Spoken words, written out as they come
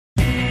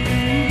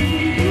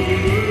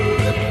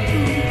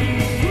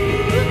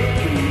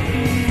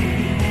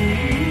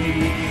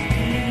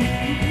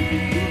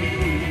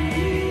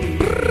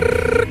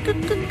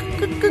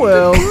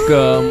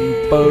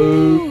Welcome,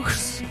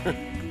 folks.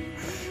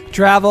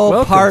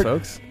 Travel part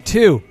folks.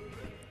 2.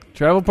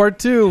 Travel part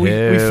 2. We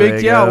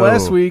faked you out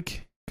last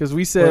week because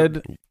we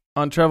said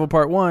on Travel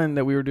part 1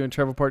 that we were doing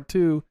Travel part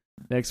 2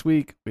 next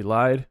week. We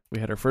lied. We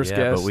had our first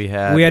guest. But we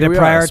had to a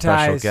special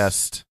prioritize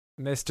guest.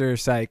 Mr.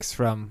 Sykes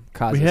from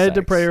Kaza We had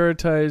to Sykes.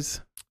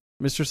 prioritize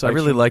Mr. Sykes. I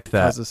really liked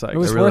that. Kaza Sykes. It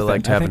was I really worth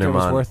liked it. I having think it him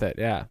was on. worth it,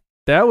 yeah.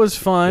 That was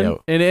fun. Yeah.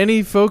 And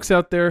any folks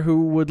out there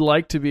who would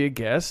like to be a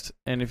guest,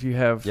 and if you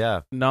have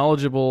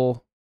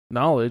knowledgeable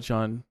knowledge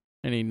on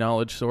any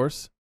knowledge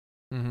source,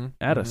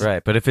 add us.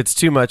 Right, but if it's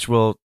too much,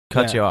 we'll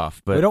cut you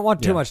off. But we don't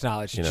want too much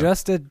knowledge. You know.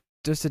 Just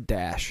a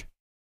dash.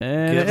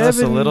 And give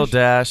us a little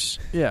dash.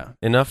 Yeah.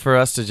 Enough for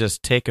us to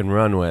just take and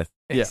run with.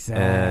 Yeah.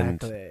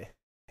 Exactly.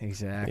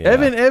 Exactly. Yeah.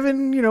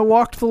 Evan,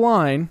 walked the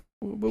line.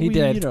 He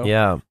did.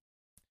 Yeah.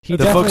 He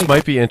The folks definitely-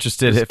 might be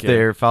interested Just if kidding.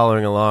 they're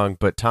following along,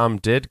 but Tom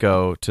did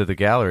go to the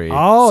gallery.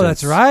 Oh,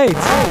 that's right.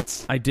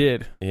 I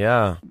did.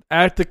 Yeah.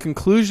 At the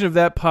conclusion of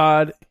that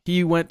pod,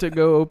 he went to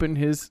go open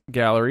his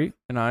gallery,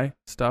 and I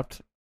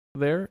stopped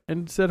there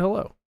and said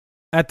hello.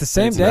 At the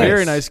same It's day. a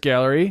very nice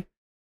gallery,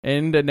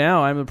 and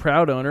now I'm the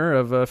proud owner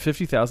of a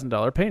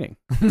 $50,000 painting.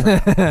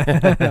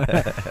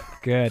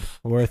 Good.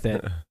 Worth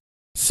it.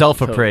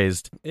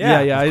 Self-appraised. Yeah.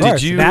 Of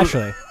course, Did you-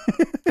 naturally.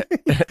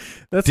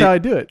 That's how I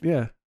do it.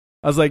 Yeah.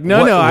 I was like,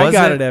 no, I was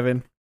got it? it,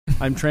 Evan.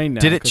 I'm trained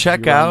now. Did it 'cause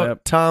check you wound out,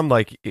 up. Tom?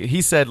 Like,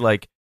 he said,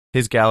 like,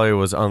 his gallery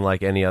was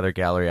unlike any other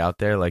gallery out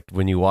there. Like,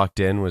 when you walked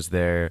in, was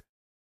there,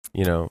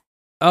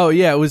 Oh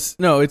yeah, it was.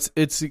 No, it's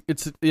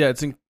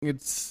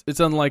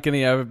unlike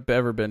any I've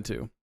ever been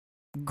to.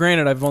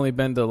 Granted, I've only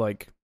been to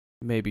like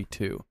maybe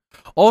 2.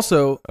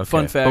 Also, okay.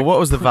 fun fact. But what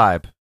was the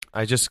vibe?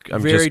 I'm Very just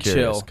curious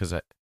chill. because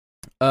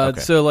okay.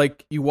 So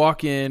like you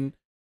walk in,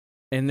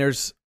 and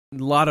there's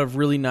a lot of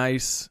really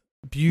nice,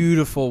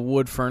 beautiful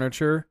wood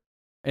furniture,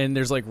 and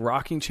there's like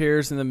rocking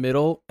chairs in the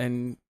middle,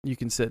 and you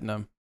can sit in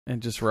them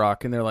and just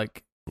rock, and they're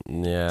like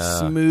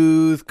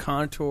smooth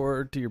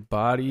contour to your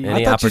body.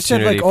 Any I thought you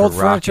said like opportunity old for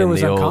furniture rocking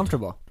was the old-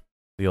 uncomfortable.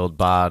 the old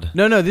bod.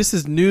 No, this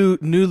is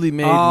newly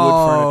made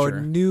wood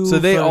furniture. New so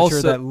they furniture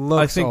also, that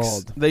looks I think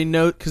old. they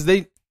know because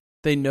they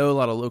know a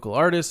lot of local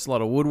artists, a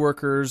lot of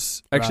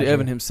woodworkers. Actually, Roger.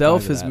 Evan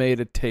himself Roger has that. made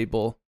a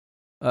table,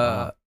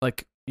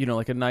 like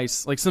like a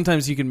nice, like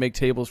sometimes you can make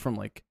tables from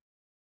like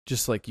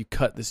just like you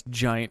cut this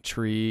giant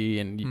tree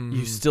and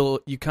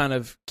you kind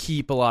of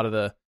keep a lot of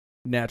the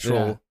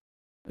natural,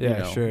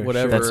 sure,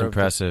 whatever. That's of the-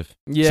 impressive.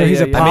 Yeah, So he's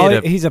yeah, a yeah. I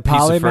made a he's a piece of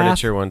polymath.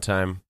 furniture one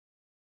time.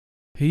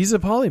 He's a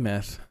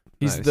polymath.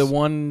 He's Nice. the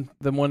one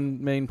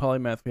main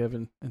polymath we have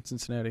in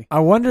Cincinnati. I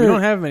wonder. We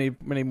don't have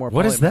many more.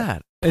 What is polymaths.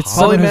 that? It's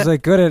someone Polymath- who's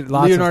like good at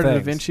lots Leonardo of da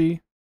things.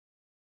 Vinci.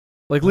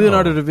 Like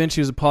Leonardo Oh. da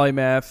Vinci was a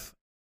polymath,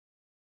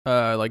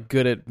 like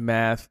good at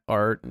math,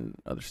 art, and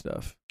other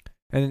stuff.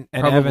 And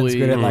Probably- Evan's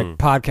good at like Hmm.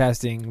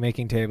 podcasting,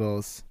 making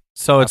tables.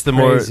 So it's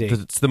Crazy.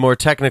 it's the more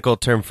technical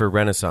term for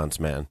Renaissance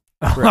man.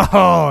 Correct.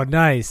 Oh,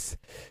 nice.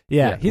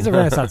 Yeah, Yeah. he's a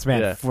Renaissance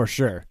man Yeah. for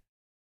sure.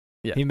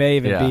 Yeah. He may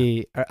even Yeah.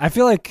 be. I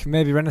feel like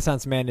maybe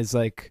Renaissance man is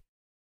like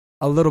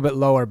a little bit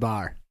lower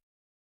bar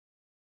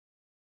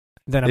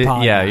than a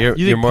polymath. Yeah, You you're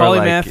think more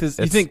polymath like, is?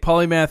 You it's- think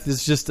polymath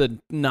is just a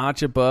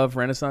notch above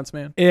Renaissance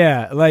man?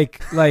 Yeah,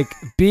 like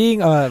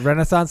being a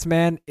Renaissance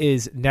man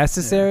is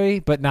necessary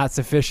but not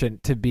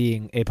sufficient to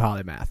being a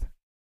polymath.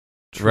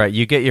 right?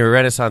 You get your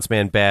Renaissance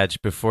man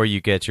badge before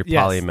you get your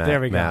Yes, polymath there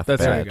we go. math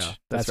That's badge right.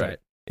 That's right.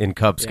 in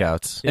Cub Yeah.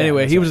 Scouts. Yeah,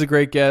 Anyway, that's he right. was a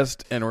great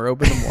guest, and we're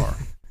open to more.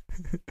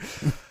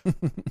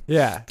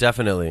 Yeah.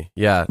 Definitely.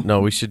 Yeah. No,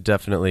 we should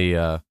definitely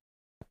have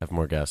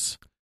more guests.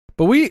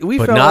 But we But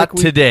felt not like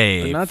we,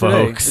 today, but not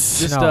folks. today. It's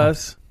just No.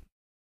 us.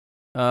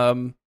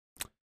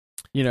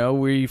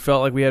 We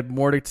felt like we had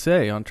more to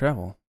say on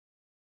travel.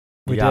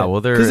 We yeah, did. well,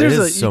 there 'Cause there's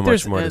is so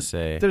there's- much more to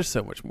say. There's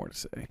so much more to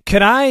say.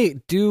 Can I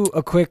do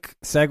a quick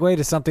segue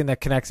to something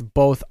that connects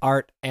both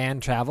art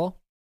and travel?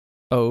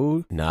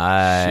 Oh,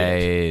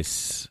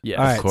 Nice. yes.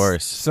 All right. Of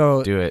course.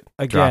 So Do it.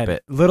 again, Drop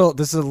it.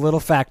 this is a little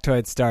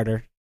factoid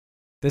starter.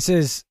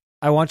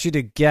 I want you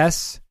to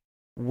guess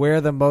where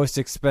the most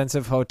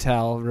expensive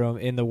hotel room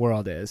in the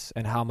world is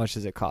and how much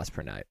does it cost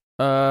per night.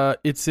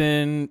 It's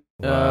in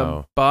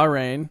Wow.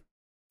 Bahrain,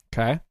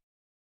 Okay.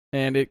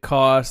 and it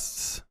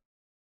costs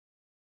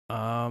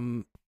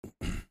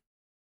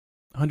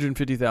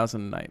 $150,000 a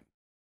night.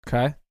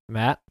 Okay.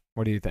 Matt,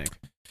 what do you think?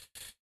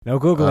 No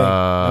Googling.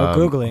 No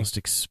Googling. Most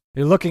expensive.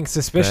 You're looking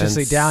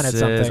suspiciously down at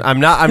something. I'm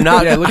not.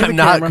 Yeah, look at I'm the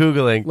not camera.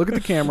 googling. Look at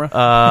the camera.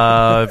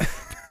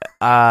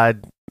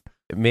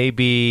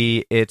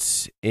 Maybe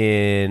it's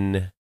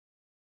in.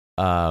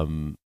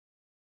 Oh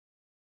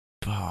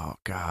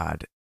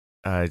God.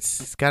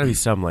 It's got to be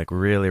some like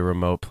really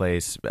remote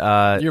place.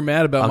 You're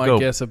mad about I'll my go-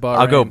 guess of Bahrain.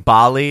 I'll go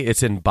Bali.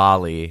 It's in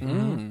Bali,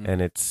 Mm.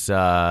 and it's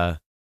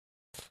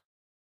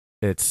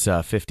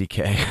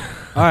 $50K.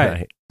 All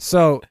right.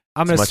 So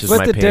I'm going As to much as split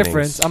my the paintings.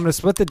 difference. I'm going to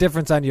split the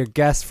difference on your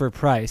guess for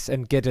price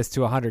and get us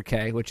to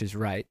 100K, which is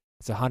right.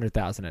 It's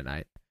 100,000 a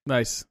night.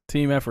 Nice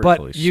team effort. But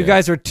Holy you shit.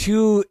 guys are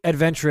too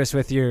adventurous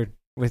with your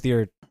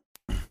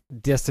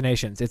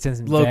destinations. It's in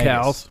Vegas.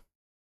 locales.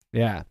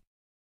 Yeah.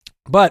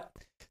 But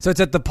so it's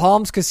at the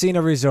Palms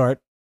Casino Resort,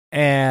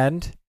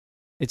 and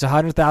it's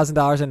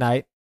 $100,000 a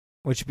night,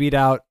 which beat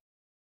out.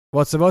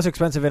 Well, it's the most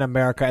expensive in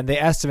America, and they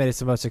estimate it's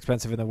the most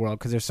expensive in the world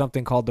because there's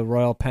something called the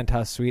Royal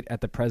Penthouse Suite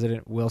at the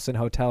President Wilson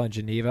Hotel in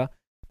Geneva.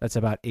 That's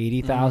about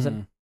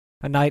 $80,000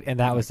 a night, and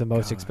that was the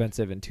most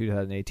expensive in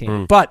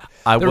 2018. But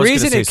I the was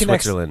reason gonna it say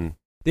connects, Switzerland.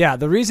 yeah,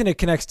 the reason it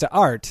connects to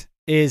art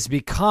is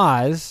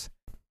because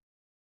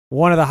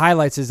one of the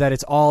highlights is that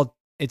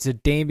it's a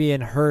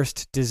Damien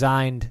Hirst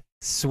designed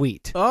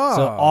suite. Oh.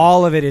 So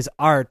all of it is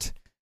art.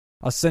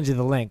 I'll send you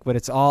the link, but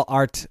it's all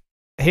art.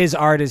 His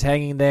art is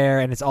hanging there,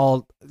 and it's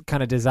all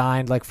kind of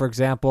designed. Like, for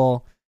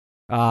example,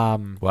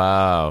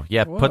 Wow.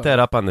 Yeah, Whoa. put that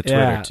up on the Twitter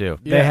Yeah. too.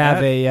 They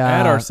have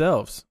add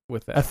ourselves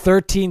with a that.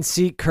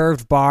 13-seat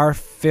curved bar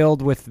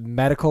filled with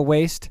medical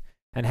waste,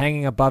 and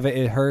hanging above it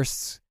is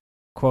Hearst's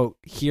quote,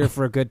 "Here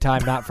for a good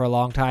time, not for a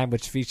long time,"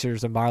 which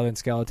features a marlin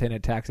skeleton, a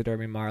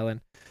taxidermy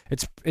marlin.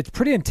 It's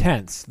pretty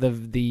intense.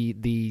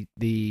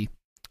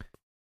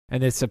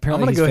 And it's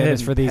apparently gonna he's go ahead famous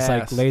and for these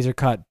like pass. laser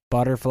cut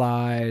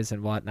butterflies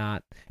and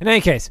whatnot. In any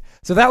case,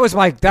 so that was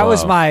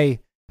my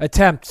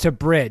attempt to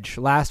bridge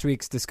last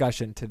week's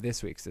discussion to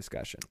this week's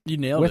discussion You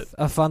nailed with it.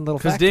 a fun little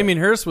Because fact. Damien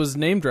Hirst was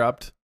name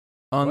dropped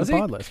on Was the he?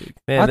 pod last week.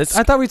 Man, I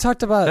thought we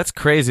talked about. that's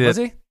crazy. Was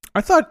That, he?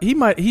 I thought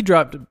he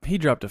dropped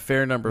a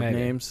fair number of Maybe.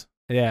 names.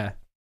 Yeah.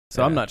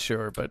 So Yeah. I'm not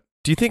sure, but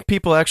do you think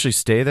people actually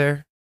stay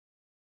there?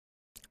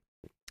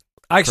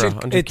 Actually,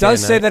 100K it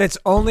does a say night. that it's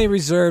only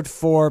reserved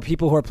for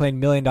people who are playing $1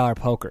 million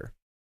poker.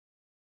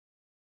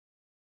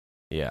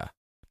 Yeah.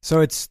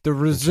 So it's the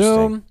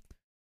resume.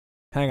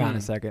 Hang on Hmm.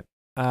 a second.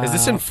 Is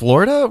this in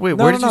Florida? Wait,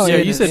 no, where no, did you no, say? yeah,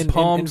 in- you said in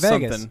Palms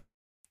Vegas. something.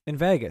 In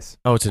Vegas.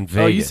 Oh, it's in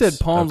Vegas. Oh, you said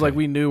Palms Okay. like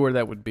we knew where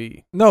that would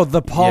be. No,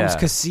 the Palms Yeah.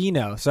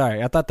 Casino.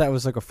 Sorry, I thought that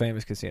was like a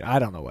famous casino. I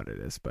don't know what it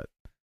is, but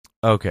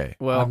Okay.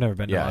 Well, I've never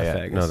been to Yeah, Las yeah.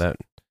 Vegas. No, that.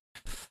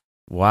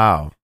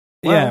 Wow.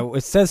 Yeah, Well,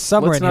 it says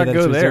somewhere let's in here not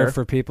that's go reserved there.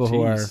 for people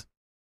who are Jeez.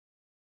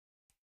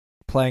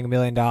 playing $1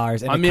 million. And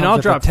I it mean, comes I'll with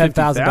a drop $10,000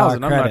 $50,000. I'm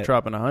credit. not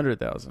dropping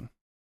 100,000.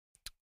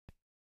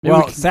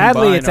 Well,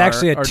 sadly, it's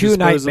actually a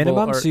 2-night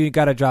minimum, so you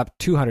got to drop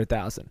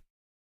 200,000.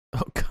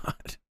 Oh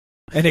God.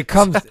 And it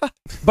comes,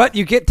 but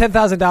you get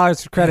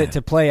 $10,000 credit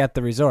to play at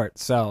the resort.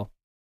 So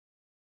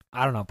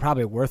I don't know,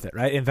 probably worth it,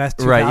 right? Invest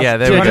 2,000, Right. Yeah.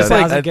 There we go.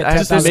 200,000, get I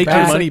have to 10,000 make your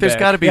back. money There's back.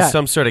 got to be Yeah.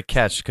 some sort of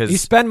catch You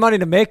because spend money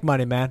to make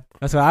money, man.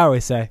 That's what I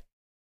always say.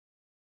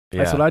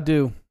 That's what I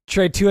do.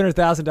 Trade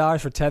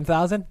 $200,000 for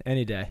 10,000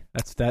 any day.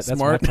 That's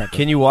Smart. my type of-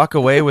 Can you walk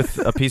away with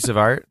a piece of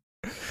art?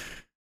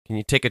 Can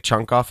you take a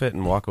chunk off it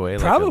and walk away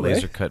like Probably. a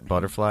laser cut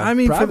butterfly? I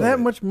mean, for that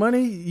Probably. much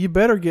money, you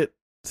better get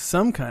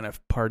some kind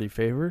of party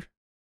favor.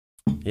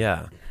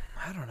 yeah.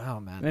 I don't know,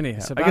 man. Anyhow,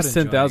 It's I about guess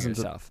enjoying 10,000 is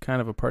yourself.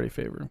 kind of a party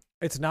favor.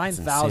 It's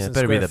insane. 9,000 It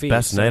better be square the feet.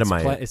 best so night of it's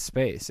my- It's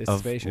space. It's Of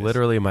spacious.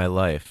 literally my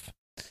life.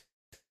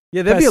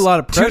 Yeah, that'd be a Best lot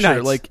of 2 pressure.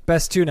 nights. Like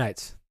best 2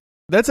 nights.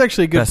 that's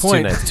actually a good Best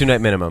point. 2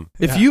 night minimum.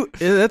 If Yeah.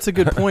 that's a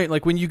good point.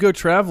 Like when you go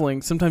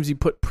traveling, sometimes you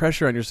put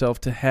pressure on yourself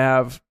to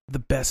have the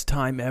best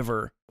time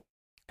ever.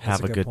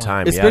 Have a a good good point.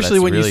 time. Especially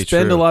yeah, when that's you really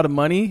spend true. a lot of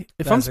money.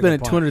 If That's I'm a good spending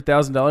point.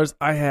 $200,000,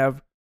 I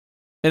have,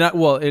 and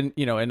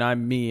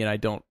I'm me, and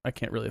I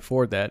can't really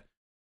afford that.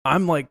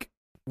 I'm like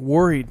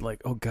worried,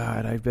 like, oh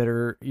God, I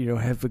better,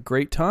 have a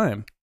great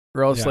time,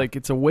 or else Yeah. like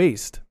it's a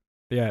waste.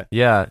 Yeah.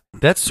 Yeah,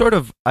 that's sort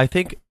of. I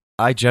think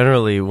I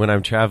generally, when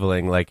I'm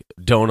traveling, like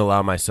don't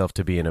allow myself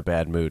to be in a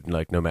bad mood,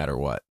 like no matter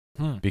what,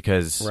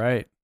 because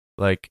Right.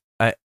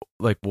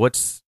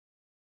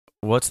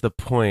 what's the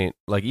point?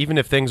 Like even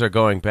if things are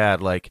going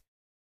bad, like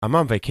I'm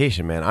on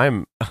vacation, man.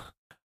 I'm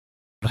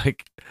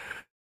like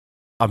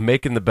I'm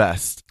making the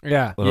best.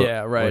 Yeah.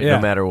 Yeah, right. Like, Yeah.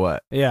 No matter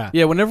what. Yeah.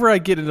 Yeah, whenever I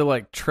get into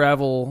like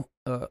travel,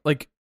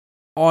 like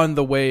on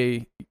the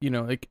way,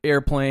 like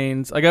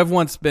airplanes. Like I've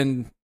once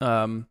been,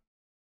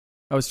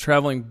 I was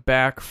traveling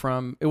back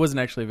from. It wasn't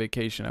actually a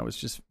vacation. I was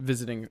just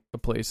visiting a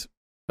place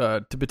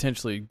to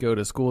potentially go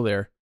to school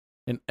there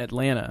in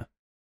Atlanta,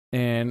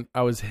 and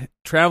I was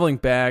traveling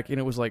back, and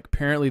it was like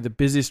apparently the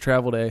busiest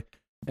travel day,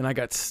 and I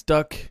got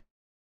stuck.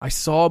 I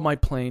saw my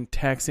plane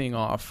taxiing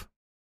off,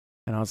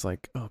 and I was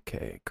like,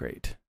 okay,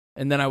 great.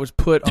 And then I was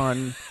put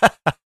on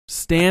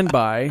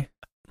standby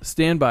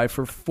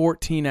for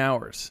 14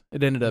 hours.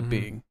 It ended up Mhm.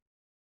 being,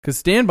 because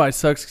standby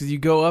sucks because you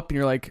go up and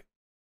you're like,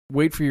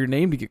 wait for your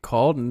name to get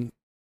called, and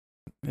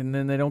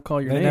then they don't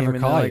call your They name. never and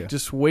call they're like, you.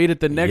 just wait at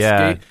the next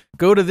Yeah. gate.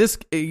 Go to this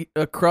gate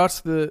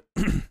across the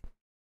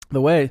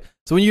the way.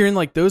 So when you're in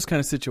like those kind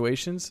of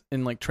situations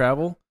in like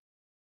travel,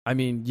 I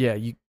mean, yeah,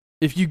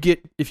 if you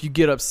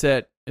get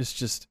upset,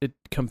 it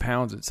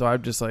compounds it. So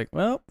I'm just like,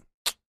 well,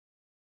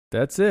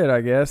 that's it,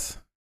 I guess.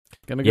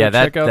 Gonna go Yeah,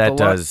 check out that the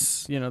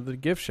does the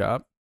gift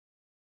shop.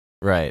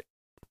 right.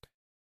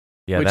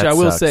 Yeah, Which that I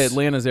will sucks. say,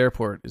 Atlanta's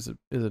airport is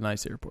a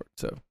nice airport.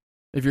 So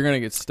if you're gonna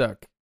get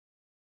stuck,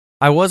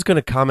 I was going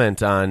to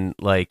comment on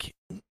like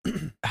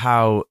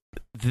how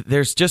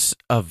there's just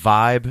a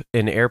vibe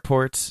in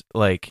airports,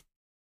 like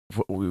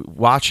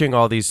watching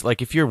all these,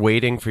 like if you're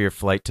waiting for your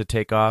flight to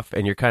take off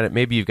and you're kind of,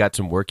 maybe you've got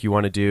some work you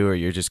want to do, or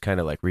you're just kind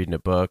of like reading a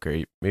book,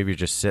 or maybe you're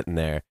just sitting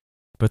there,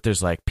 but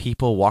there's like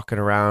people walking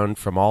around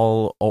from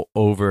all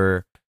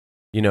over,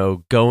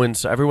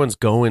 so everyone's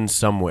going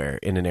somewhere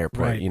in an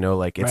airport, Right.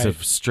 like it's Right.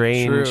 a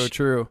strange,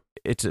 True.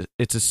 it's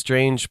a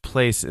strange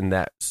place in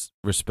that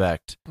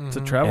respect. It's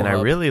a Mhm. travel And I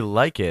hub. really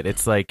like it.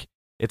 It's like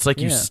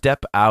you Yeah.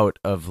 step out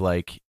of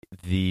like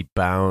the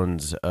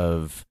bounds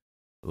of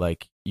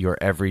like your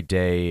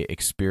everyday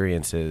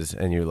experiences,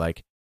 and you're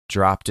like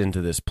dropped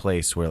into this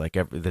place where like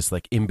this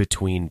like in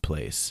between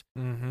place.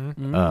 Mhm.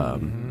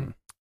 Mhm.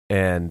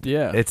 And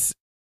Yeah.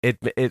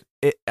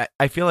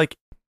 I feel like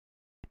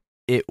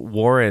it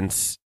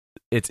warrants.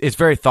 It's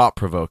very thought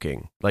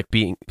provoking. Like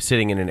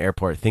sitting in an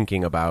airport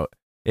thinking about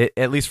it.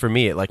 At least for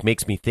me, it like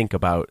makes me think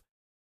about.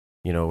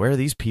 Where are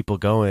these people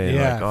going?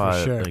 Yeah, like, for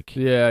oh, sure. like,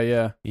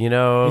 Yeah.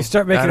 You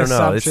start I making don't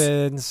know.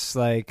 assumptions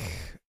like,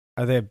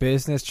 are they a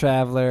business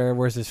traveler?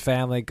 Where's his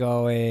family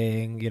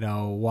going?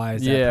 Why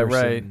is that Yeah, person?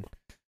 right.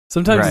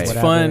 Sometimes Right. it's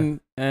Whatever.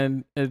 fun,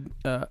 and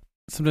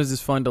sometimes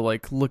it's fun to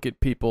like look at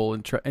people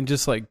and try and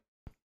just like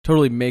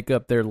totally make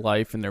up their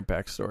life and their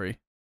backstory.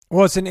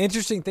 Well, it's an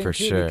interesting thing For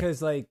too, sure.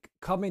 because like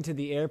coming to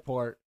the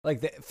airport,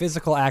 like the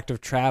physical act of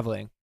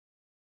traveling.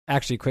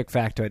 Actually, quick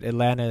factoid: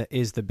 Atlanta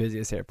is the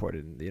busiest airport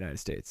in the United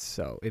States,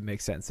 so it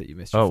makes sense that you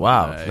missed. Your Oh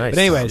flight. wow, nice. But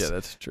anyways, yeah,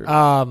 that's true.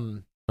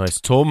 Nice,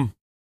 Tom.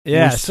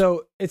 Yeah, Nice.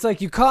 so it's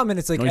like you come and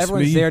it's like Nice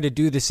everyone's me. there to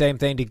do the same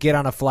thing, to get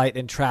on a flight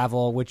and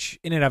travel, which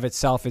in and of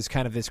itself is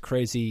kind of this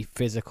crazy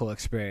physical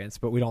experience,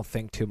 but we don't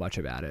think too much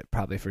about it,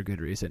 probably for good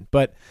reason.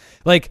 But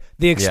like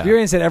the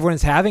experience that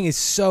everyone's having is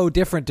so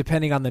different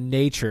depending on the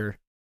nature.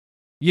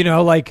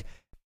 Like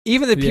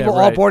even the Yeah, people all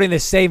right. boarding the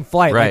same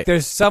flight, like Right.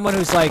 there's someone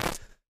who's like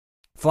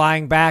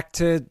flying back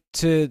to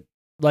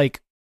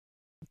like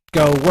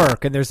go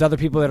work, and there's other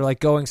people that are like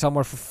going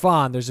somewhere for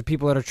fun. There's the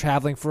people that are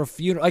traveling for a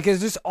funeral. Like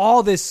there's just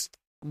all this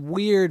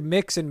weird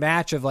mix and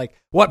match of like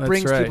what That's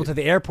brings right. people to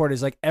the airport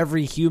is like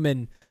every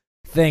human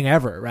thing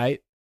ever, right?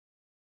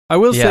 I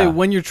will say Yeah.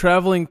 when you're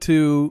traveling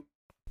to,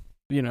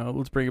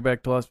 let's bring it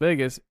back to Las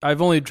Vegas.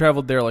 I've only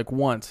traveled there like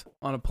once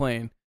on a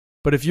plane,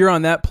 but if you're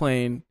on that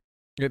plane,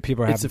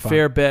 People are it's a having fun.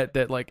 fair bet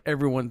that like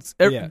everyone's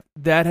Yeah.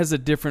 that has a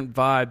different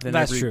vibe than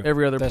That's true.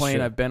 every other That's plane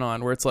true. I've been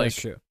on, where it's like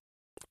That's true.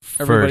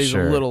 everybody's For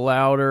sure. a little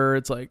louder.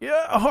 It's like,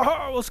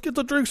 let's get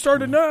the drink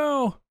started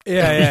now.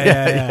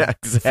 Yeah.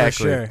 exactly. For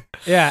sure.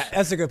 Yeah,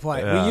 that's a good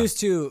point. Yeah. We used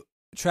to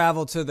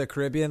travel to the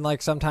Caribbean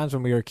like sometimes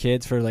when we were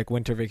kids for like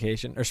winter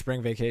vacation or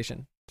spring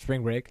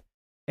break.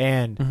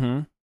 And Mm-hmm.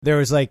 there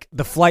was like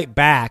the flight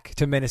back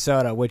to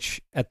Minnesota,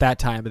 which at that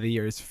time of the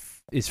year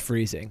is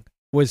freezing,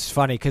 was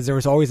funny because there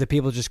was always the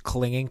people just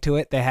clinging to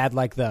it. They had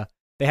like the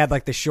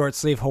short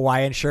sleeve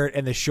Hawaiian shirt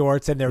and the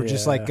shorts, and they were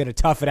just like Yeah. going to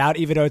tough it out,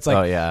 even though it's like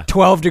Oh yeah.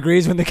 12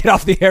 degrees when they get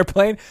off the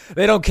airplane.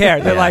 They don't care.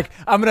 They're Yeah.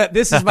 like,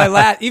 this is my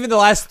last, even the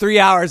last 3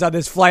 hours on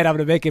this flight, I'm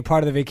going to make it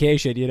part of the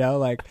vacation,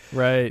 like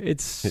Right.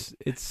 it's,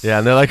 Yeah,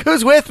 and they're like,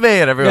 "Who's with me?"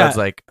 And everyone's Yeah.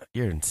 like,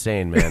 "You're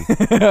insane, man."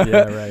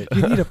 Yeah, right.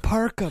 You need a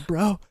parka,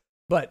 bro.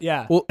 But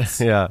yeah. Well,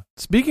 yeah.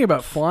 speaking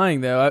about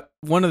flying, though,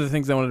 one of the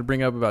things I wanted to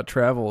bring up about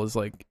travel is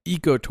like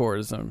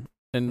ecotourism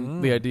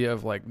and the idea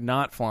of like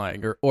not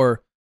flying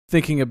or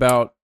thinking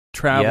about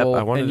travel. Yep,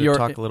 I wanted and to your,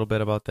 talk a little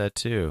bit about that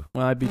too.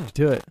 Well, I beat you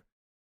to it.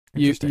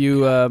 Interesting.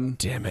 You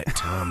Damn it,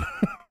 Tom.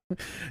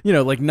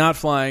 like not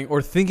flying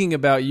or thinking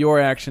about your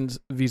actions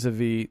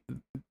vis-a-vis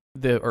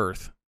the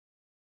Earth.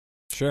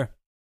 Sure.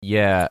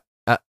 Yeah,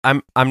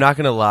 I'm not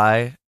gonna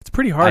lie. It's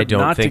pretty hard I don't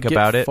not think to get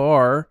about it.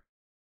 far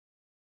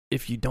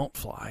if you don't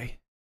fly.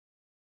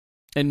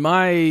 And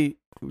my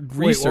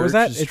research what was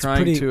that? is It's trying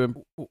pretty- to.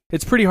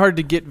 It's pretty hard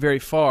to get very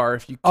far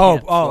if you Oh,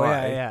 can't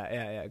fly.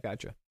 yeah.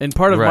 Gotcha. And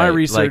part of my Right,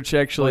 research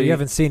Well, actually, you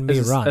haven't seen me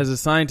as a, run. as a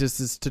scientist,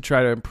 is to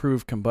try to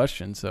improve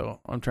combustion. So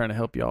I'm trying to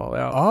help you all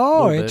out. Oh,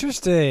 a little bit.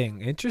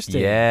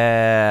 interesting.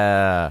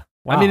 Yeah.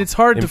 Wow. I mean, it's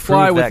hard to Improve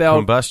fly that without.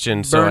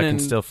 combustion, so I burning- can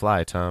still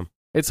fly, Tom.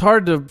 It's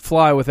hard to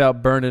fly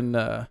without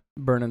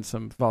burning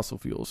some fossil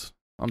fuels.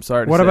 I'm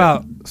sorry. To What say.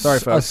 about Sorry, a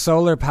folks.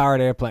 solar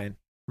powered airplane?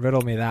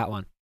 Riddle me that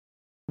one.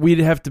 We'd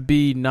have to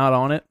be not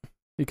on it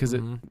because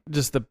it Mhm.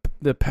 just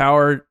the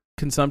power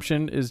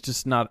consumption is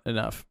just not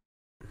enough.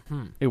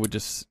 Hmm. It would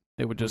just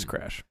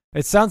crash.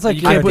 It sounds like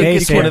you you're can't a put, you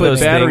naysayer. can't one of put those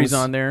batteries things-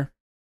 on there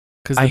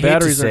because I the hate to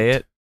batteries say are.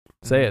 it,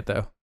 Say it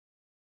though.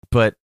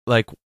 but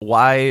like,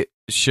 why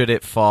should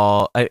it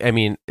fall? I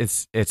mean,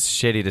 it's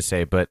shitty to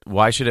say, but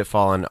why should it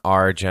fall on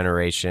our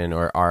generation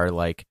or our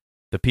like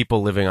the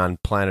people living on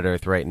planet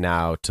Earth right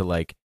now to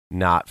like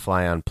not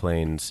fly on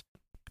planes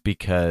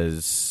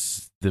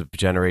because the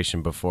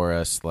generation before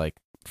us like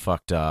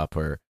fucked up,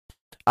 or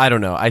I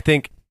don't know. I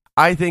think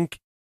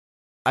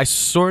I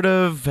sort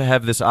of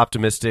have this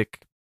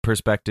optimistic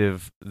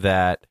perspective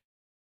that,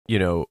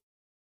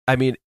 I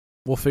mean,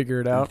 We'll figure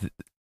it out.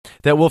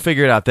 that we'll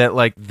figure it out, that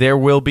like there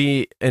will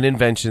be an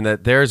invention,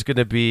 that there's going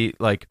to be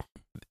like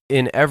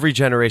in every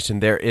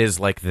generation there is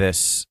like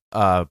this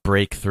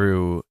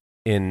breakthrough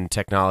in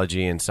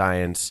technology and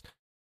science.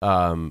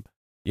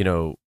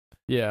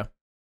 Yeah.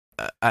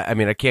 I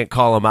mean, I can't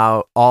call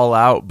them all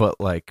out, but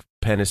like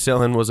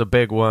penicillin was a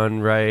big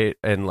one, right?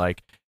 And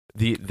like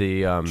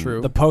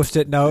True. The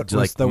Post-it note was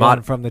Like the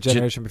one from the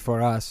generation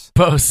before us.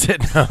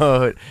 Post-it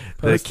note,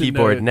 the Post-it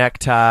keyboard note.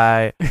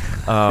 necktie.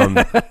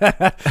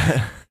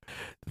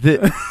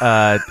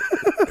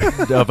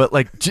 No, but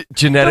like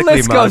genetically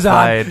list goes on.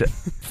 modified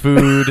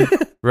food,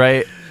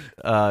 right?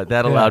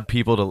 That allowed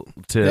people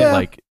to Yeah.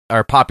 like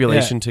our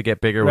population to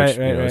get bigger, Right, which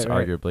right, is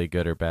right. arguably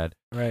good or bad.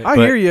 Right. I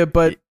But- hear you,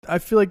 but I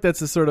feel like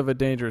that's a sort of a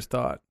dangerous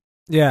thought.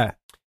 Yeah.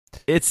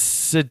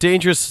 It's a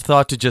dangerous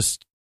thought to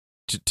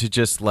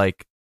just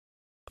like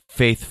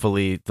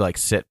faithfully like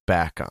sit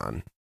back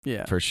on,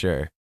 Yeah. for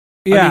sure.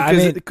 Yeah. I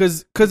mean,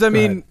 because I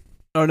mean,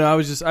 oh no, I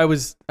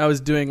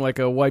was doing like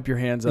a wipe your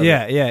hands up.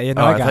 yeah.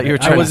 No, I I got thought you were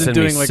it. trying to wasn't send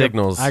me doing like a-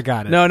 signals. I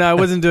got it. No, I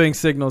wasn't doing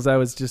signals. I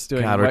was just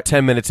doing. God, we're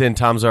 10 minutes in.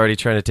 Tom's already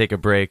trying to take a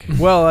break.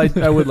 Well,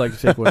 I would like to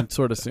take one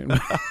sort of soon,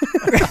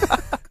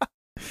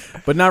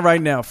 but not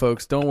right now,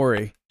 folks. Don't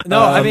worry. No,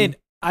 I Um, mean,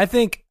 I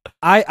think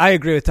I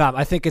agree with Tom.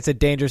 I think it's a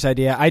dangerous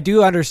idea. I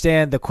do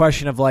understand the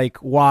question of like,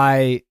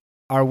 why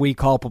are we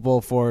culpable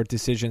for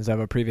decisions of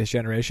a previous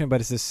generation? But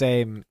it's the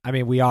same. I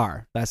mean, we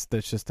are. That's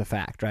just the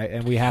fact, right?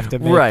 And we have to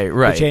make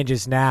Right. the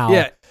changes now.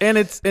 Yeah, and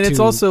it's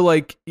to- also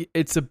like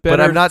it's a better.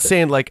 But I'm not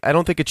saying like I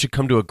don't think it should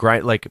come to a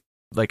grind like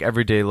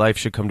everyday life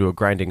should come to a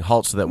grinding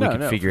halt so that we No, can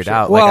no, figure for it sure.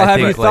 out. Well, like, I have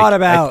think, you thought like,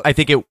 about- I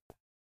think it.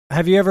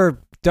 Have you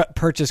ever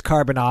purchased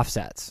carbon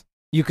offsets?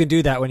 You can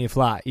do that when you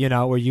fly. You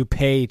know, where you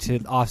pay to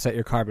offset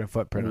your carbon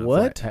footprint. on a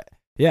What? flight.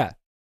 Yeah.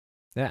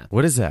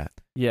 What is that?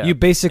 Yeah, You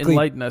basically.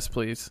 enlighten us,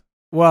 please.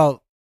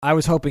 Well, I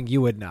was hoping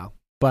you would know,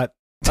 but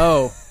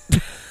Oh,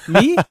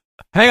 me?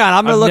 hang on.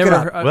 I'm gonna I've look it never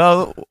up. heard-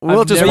 Well,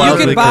 we'll just never- You can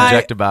wildly buy-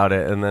 project about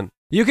it, and then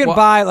You can Well,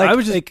 buy like. I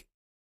was just- like-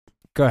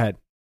 go ahead.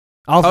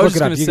 I'll I was look just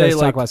it up. gonna You say, guys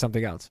talk like- about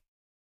something else.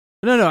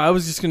 No, I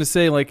was just gonna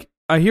say, like,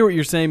 I hear what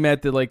you're saying,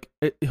 Matt. That like,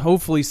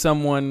 hopefully,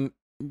 someone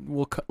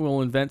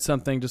will invent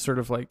something to sort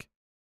of like,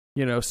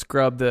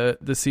 scrub the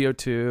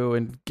CO2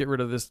 and get rid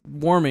of this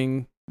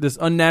warming, this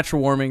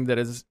unnatural warming that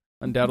is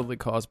undoubtedly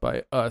caused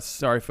by us.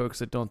 Sorry, folks,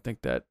 that don't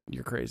think that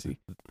you're crazy,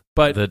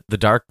 but the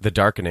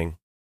darkening.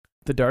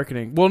 the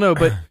darkening. Well, no,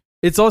 but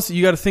it's also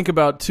you got to think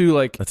about too,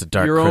 like That's a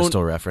Dark your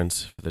Crystal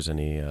reference. If there's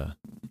any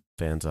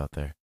fans out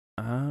there,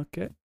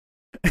 Okay.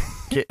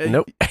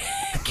 nope.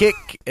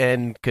 Kick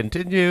and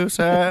continue,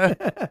 sir.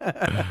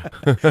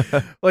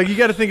 Like you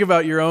got to think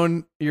about your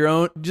own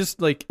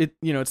just like it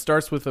it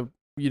starts with an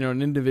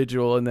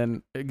individual and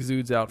then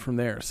exudes out from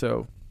there,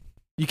 so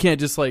you can't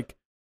just like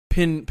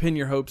pin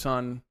your hopes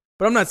on.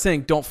 But I'm not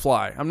saying don't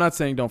fly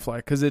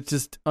because it's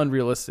just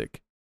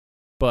unrealistic,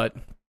 but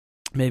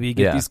maybe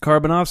get these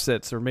carbon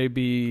offsets, or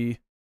maybe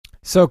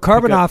So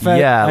carbon Pick up- offset.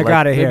 yeah, I like,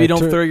 got it here. maybe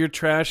don't To- throw your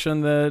trash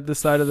on the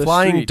side of the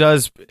Flying street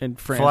does in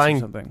France flying- or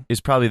something.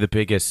 is probably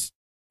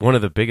one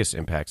of the biggest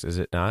impacts, is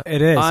it not?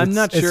 It is. I'm It's-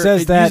 not It sure.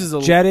 says It that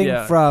uses jetting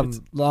it's- from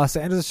Los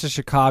Angeles to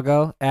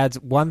Chicago adds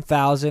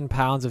 1,000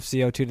 pounds of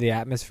CO2 to the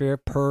atmosphere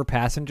per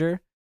passenger,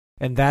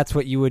 and that's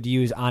what you would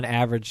use on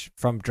average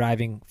from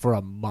driving for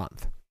a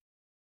month.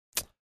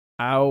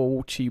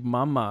 Ouchie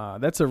mama.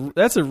 That's a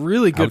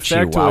really good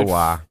Ouchie factoid.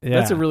 wah-wah.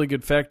 That's a Yeah. really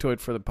good factoid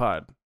for the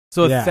pod.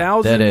 So Yeah.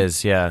 1,000 That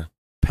is, yeah.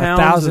 pounds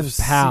 1,000 of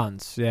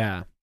pounds.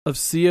 Yeah. of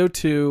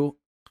CO2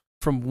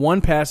 from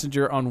one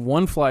passenger on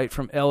one flight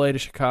from LA to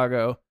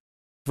Chicago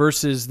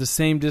versus the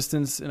same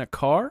distance in a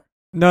car.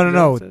 No. Is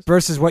that what it says?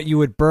 Versus what you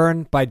would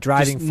burn by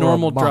driving Just for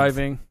normal a month.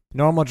 driving.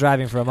 Normal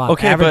driving for a month.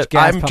 Okay, Average but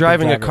gas I'm pumping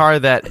driving a driver. car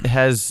that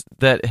has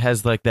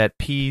like that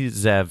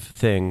PZEV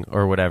thing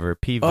or whatever.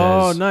 PVEZ.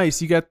 Oh,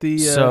 nice. You got the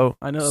So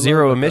I know I love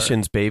zero that car.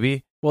 emissions,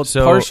 baby. Well, it's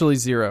So- partially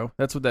zero.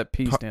 That's what that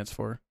P stands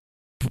for.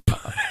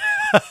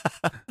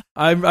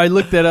 I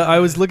looked at. I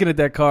was looking at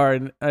that car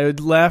and I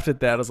laughed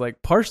at that. I was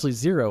like, partially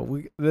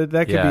zero. That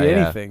could Yeah, be yeah.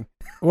 anything.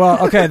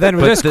 Well, okay, then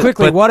But just the-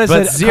 quickly, but- what is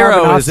but it?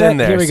 zero is in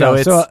there, Here we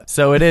so go. it's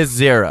so it is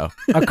zero.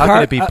 a How car,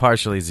 can it be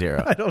partially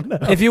zero? I don't know.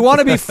 if you want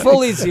to be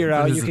fully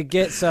zero, you could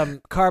get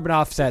some carbon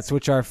offsets,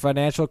 which are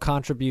financial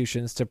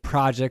contributions to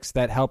projects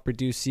that help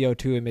reduce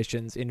CO2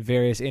 emissions in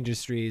various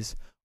industries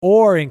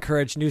or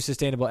encourage new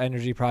sustainable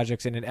energy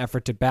projects in an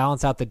effort to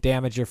balance out the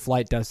damage your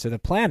flight does to the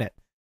planet.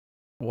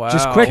 Wow.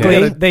 Just quickly,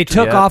 Okay. they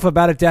took Yeah. off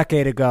about a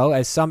decade ago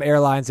as some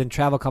airlines and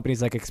travel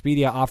companies like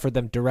Expedia offered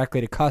them directly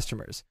to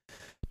customers.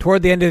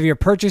 Toward the end of your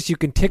purchase, you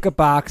can tick a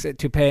box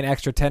to pay an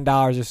extra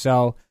 $10 or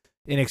so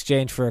in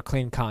exchange for a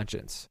clean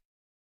conscience.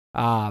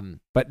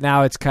 But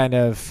now it's kind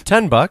of,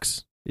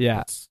 $10. yeah.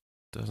 That's,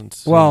 doesn't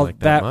seem Well, like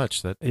that that-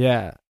 much. That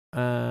Yeah.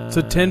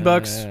 So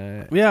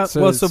 $10. Yeah.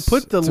 So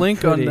put the it's a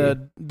link on pretty-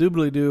 the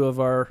doobly doo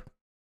of our,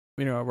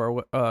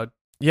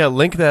 yeah.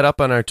 Link that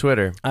up on our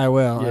Twitter. I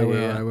will. Yeah, I will.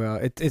 yeah. I will.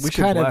 It's We should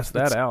kind of blast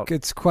that it's, out.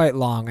 It's quite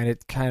long, and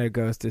it kind of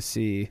goes to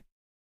see.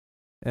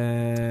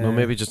 Well,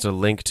 maybe just a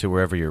link to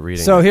wherever you're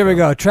reading. So it here we from.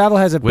 go. Travel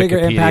has a bigger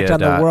impact on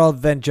the Wikipedia.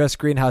 world than just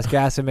greenhouse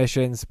gas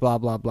emissions. Blah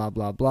blah blah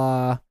blah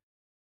blah.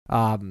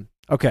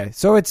 Okay,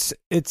 so it's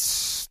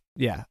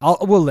yeah.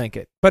 We'll link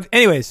it. But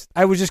anyways,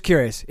 I was just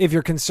curious if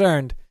you're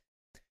concerned.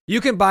 You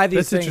can buy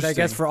these That's things, I guess,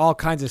 interesting. for all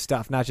kinds of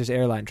stuff, not just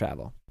airline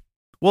travel.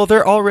 Well,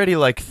 they're already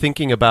like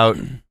thinking about.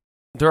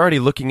 They're already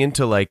looking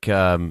into like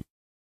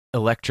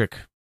electric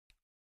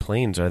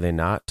planes, are they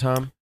not,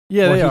 Tom?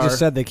 Yeah, well, they he are. just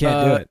said they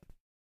can't do it.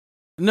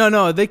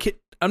 No, they can.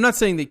 I'm not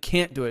saying they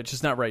can't do it. It's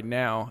just not right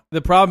now.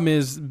 The problem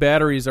is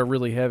batteries are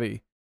really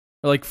heavy.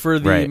 Like for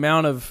the Right.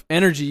 amount of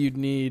energy you'd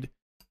need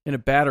in a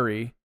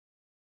battery,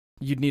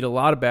 you'd need a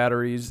lot of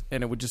batteries,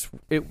 and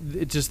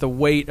it just the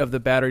weight of the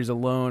batteries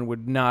alone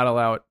would not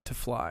allow it to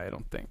fly. I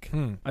don't think.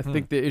 I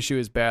think the issue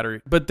is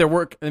battery, but there's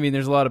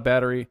a lot of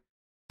battery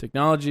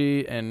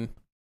technology, and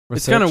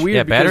it's kind of weird.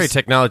 Yeah, battery because-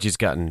 technology's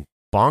gotten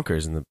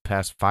bonkers in the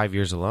past 5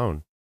 years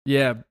alone.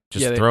 Yeah,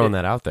 Just throwing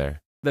that out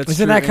there. That's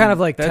Isn't true, that kind and of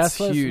like that's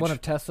Tesla's? huge. One of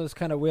Tesla's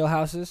kind of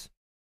wheelhouses.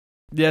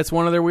 Yeah, it's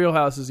one of their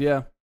wheelhouses.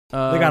 Yeah,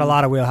 They got a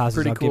lot of wheelhouses.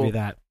 pretty I'll give cool. you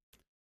that.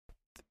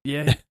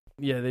 Yeah,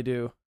 yeah, they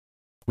do.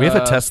 We have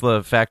a Uh,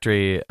 Tesla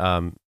factory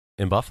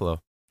in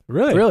Buffalo.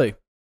 Really? Really?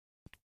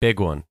 Big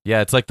one.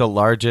 Yeah, it's like the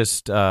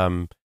largest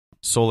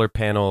solar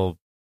panel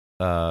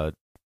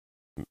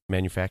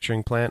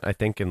manufacturing plant, I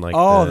think, in like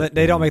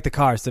they don't make the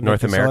cars. They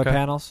North make the solar America?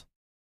 panels.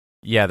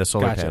 Yeah, the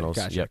solar Gotcha, panels.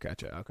 Gotcha. Yep.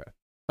 Gotcha. Okay.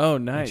 Oh,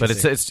 nice. But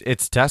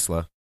it's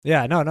Tesla.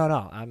 Yeah. No.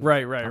 I'm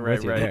right.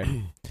 with you there.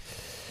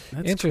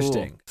 That's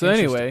Interesting. cool. So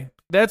anyway,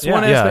 that's Yeah.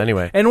 one Yeah, aspect.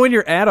 anyway. And when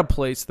you're at a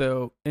place,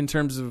 though, in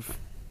terms of,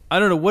 I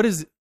don't know, what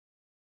is,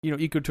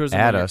 ecotourism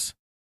At when you're us.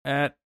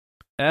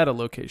 at a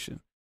location?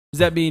 Does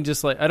that mean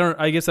just like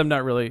I guess I'm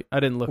not really. I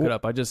didn't look it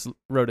up. I just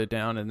wrote it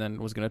down and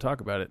then was going to talk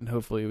about it, and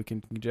hopefully we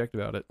can inject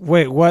about it.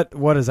 Wait. What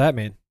does that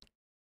mean?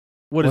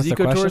 What does What's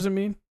the question? ecotourism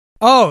mean?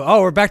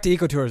 Oh, we're back to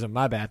ecotourism.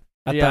 My bad.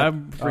 I Yeah, thought-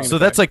 I'm bringing So it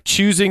that's back. like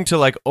choosing to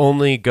like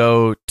only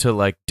go to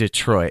like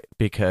Detroit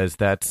because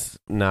that's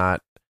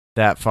not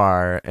that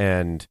far,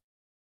 and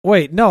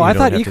Wait, no, You I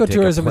don't thought have to take a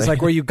ecotourism is plane.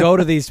 like where you go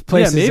to these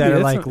places maybe, that are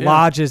that's like what- yeah.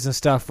 lodges and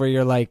stuff where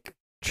you're like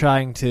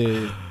trying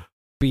to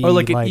be or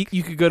like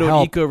you could go to an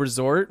help. eco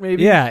resort,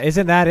 maybe. Yeah,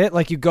 isn't that it?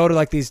 Like you go to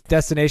like these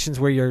destinations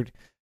where you're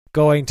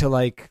going to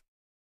like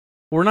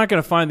We're not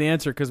going to find the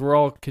answer because we're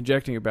all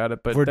conjecting about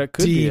it, but we're that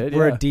could deep. be it.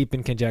 We're yeah. deep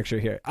in conjecture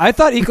here. I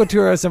thought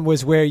ecotourism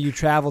was where you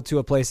travel to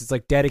a place that's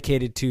like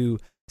dedicated to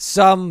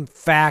some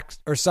fact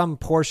or some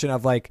portion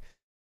of like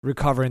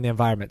recovering the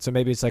environment. So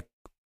maybe it's like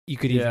you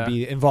could even Yeah.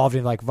 be involved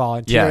in like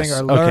volunteering Yes.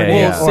 or Okay, learning.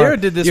 yeah. Well, or Sarah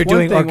did this you're one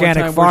doing thing one organic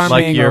time where she-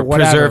 farming like you're or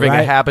whatever, preserving right?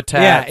 a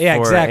habitat yeah,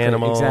 for exactly,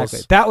 animals. exactly.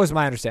 That was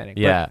my understanding.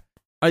 But Yeah.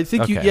 I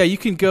think Okay. you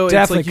can go.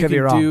 Definitely it's like could be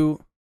you wrong. do.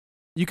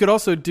 You could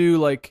also do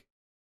like,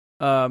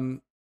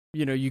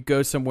 you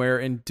go somewhere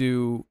and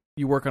you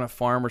work on a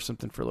farm or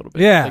something for a little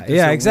bit. Yeah, Like there's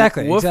yeah, a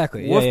exactly, wolf,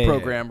 exactly. Yeah, Wolf yeah, yeah.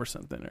 program or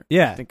something. Or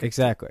Yeah, I think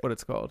exactly. what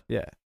it's called.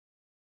 Yeah.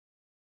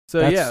 So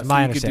That's yeah, so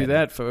my you could do understanding.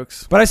 that,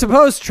 folks. But I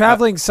suppose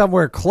traveling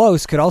somewhere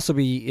close could also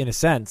be, in a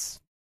sense,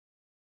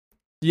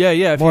 Yeah.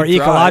 If more you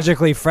drive.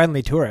 ecologically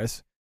friendly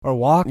tourists or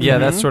walk. Yeah,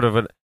 that's Mhm. sort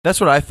of that's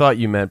what I thought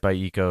you meant by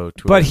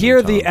ecotourism. But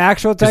here, the Tom.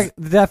 actual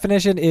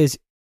definition is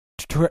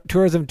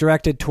tourism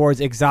directed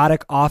towards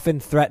exotic, often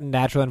threatened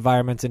natural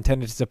environments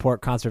intended to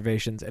support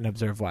conservation and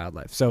observe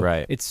wildlife. So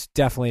Right. it's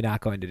definitely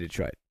not going to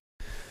Detroit.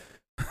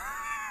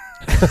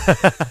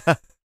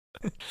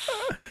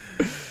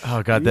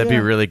 Oh god, that'd be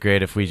Yeah. really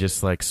great if we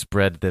just like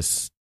spread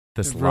this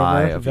Rumor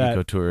lie of that-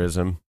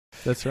 ecotourism.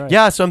 That's right.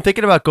 Yeah, so I'm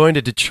thinking about going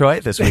to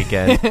Detroit this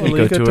weekend.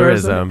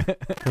 Ecotourism.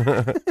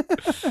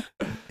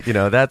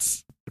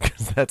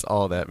 That's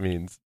all that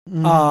means.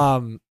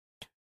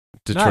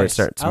 Detroit Nice.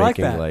 starts I like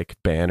making that. like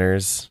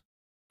banners.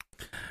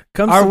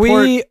 Come Are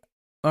support we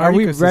our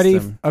ready?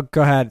 ecosystem. Oh,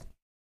 go ahead.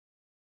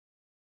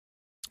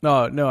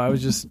 No. I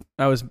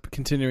was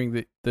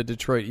continuing the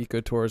Detroit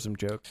ecotourism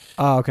joke.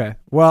 Oh, okay.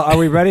 Well, are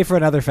we ready for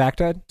another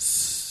factoid?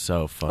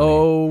 So funny.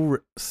 Oh,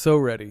 so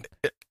ready.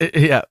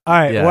 Yeah. All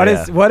right. Yeah, what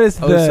yeah. is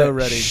Oh, the so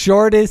ready.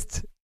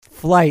 shortest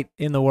flight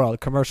in the world?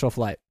 Commercial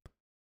flight.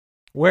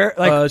 Where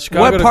Chicago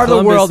what to part of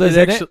the Columbus world is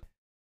in actually, it?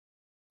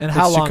 And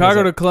how it's long? Chicago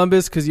is it? to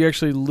Columbus because you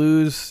actually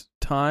lose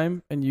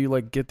time and you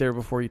like get there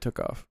before you took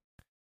off.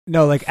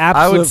 No, like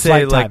absolute say,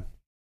 flight like- time.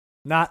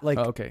 Not like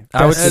Oh, okay.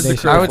 I would, As the I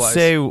crow would flies.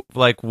 say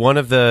like one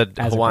of the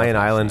As the Hawaiian crow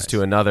flies, islands nice.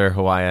 to another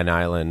Hawaiian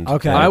island.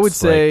 Okay. and I would it's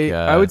say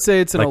like,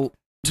 it's an. like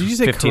did you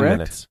say 15 correct?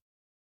 minutes.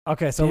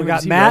 Okay, so Damn, we got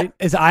is he Matt right?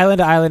 is island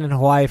to island in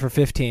Hawaii for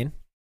 15.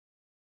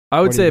 I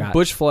What would do say you a got?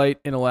 bush flight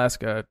in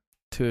Alaska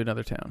to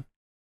another town.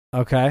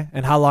 Okay,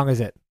 and how long is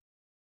it?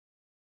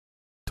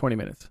 20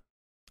 minutes.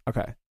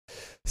 Okay,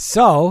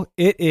 so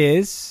it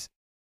is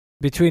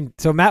between.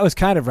 So Matt was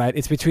kind of right.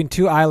 It's between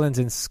two islands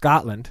in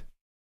Scotland,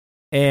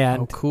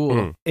 and Oh, cool.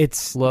 Mm.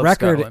 its Love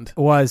record Scotland.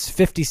 was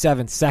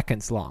 57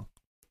 seconds long.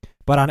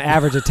 But on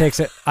average, it takes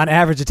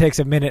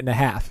a minute and a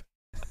half.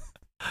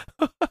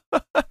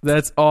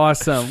 That's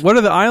awesome. What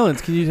are the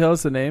islands? Can you tell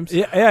us the names?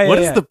 Yeah. What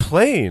is the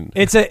plane?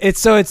 It's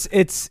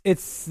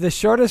the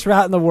shortest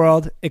route in the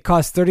world. It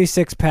costs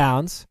 36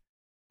 pounds.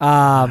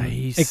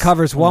 Nice. It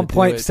covers I'm gonna do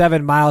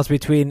 1.7 miles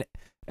between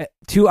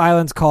two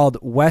islands called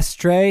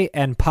Westray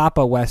and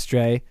Papa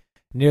Westray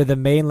near the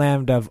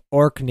mainland of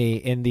Orkney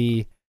in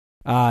the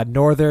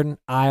Northern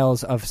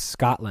Isles of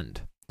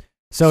Scotland.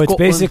 So it's Scotland.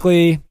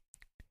 basically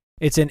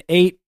it's an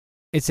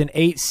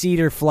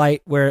 8-seater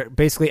flight where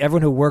basically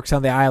everyone who works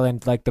on the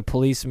island, like the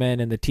policemen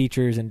and the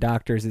teachers and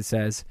doctors, it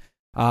says,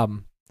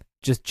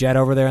 just jet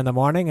over there in the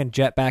morning and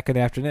jet back in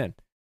the afternoon.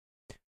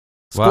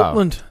 Wow.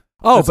 Scotland.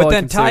 Oh, That's all but I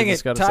then can say tying with it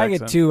Scottish tying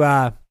it accent.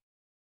 to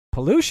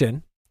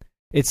pollution,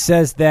 it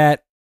says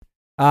that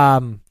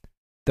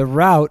the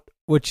route,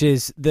 which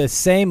is the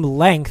same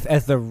length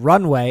as the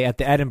runway at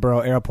the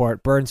Edinburgh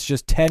airport, burns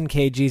just 10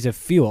 kgs of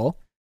fuel,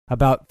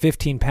 about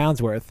 15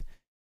 pounds worth.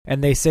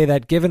 And they say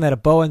that given that a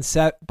Boeing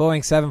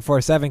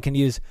 747 can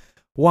use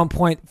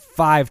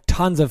 1.5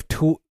 tons of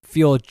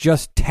fuel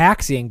just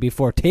taxiing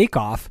before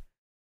takeoff,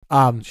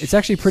 it's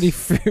actually pretty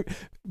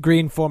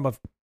green form of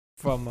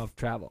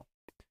travel.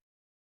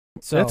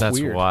 So That's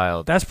weird.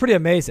 wild. that's pretty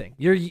amazing.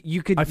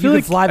 You could I feel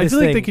like fly I this feel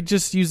thing. like they could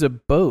just use a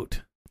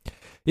boat.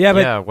 Yeah, but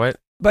yeah, what?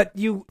 but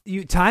you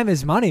time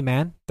is money,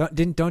 man.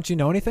 Don't you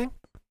know anything?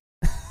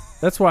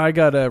 That's why I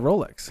got a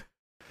Rolex.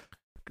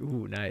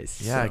 Ooh,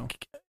 nice. Yeah, So-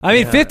 I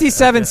mean, Yeah,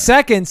 57 yeah.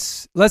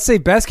 seconds. Let's say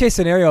best case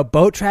scenario,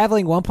 boat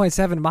traveling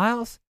 1.7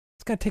 miles.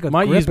 It's gonna take a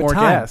Might grip use of more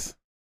time. gas.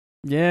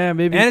 Yeah,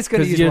 maybe. And it's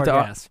gonna 'cause use you more have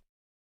to- gas.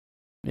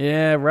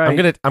 Yeah,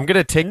 right. I'm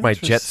gonna take my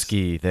jet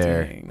ski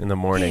there Interesting. in the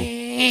morning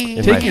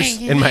in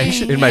Take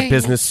my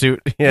business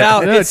suit. Yeah. Now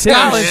No, it's take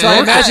Scotland, so I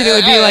your- imagine it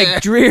would be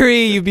like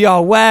dreary. You'd be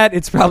all wet.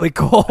 It's probably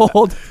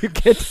cold. You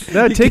get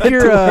No, you take get to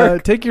your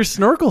work. take your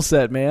snorkel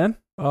set, man.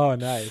 Oh,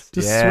 nice.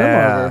 Just Yeah.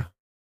 swim over.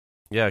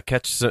 Yeah,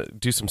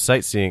 do some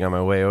sightseeing on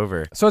my way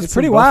over. So it's Get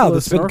pretty some wild. Buffalo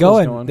It's been snorkels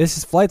going. going.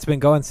 This flight's been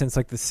going since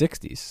like the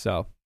 60s.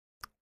 So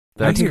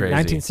That's 19- crazy.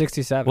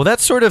 1967. Well, that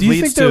sort of Do you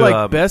leads think they're to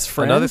like best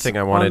friends? another thing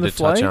I wanted on the to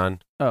touch flight? on.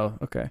 Oh,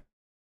 okay.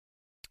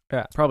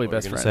 Yeah. Probably What were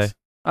best you gonna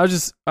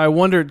friends. say? I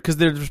wondered because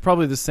there's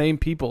probably the same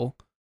people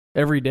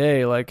every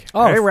day. Like,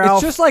 oh, hey,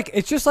 Ralph. it's just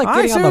like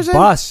Hi, getting on the Susan.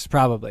 bus,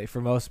 probably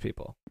for most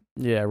people.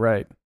 Yeah,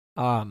 right.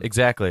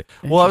 Exactly.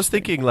 Well, I was Interesting.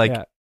 thinking like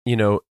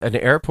Yeah. an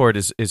airport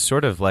is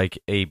sort of like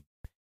a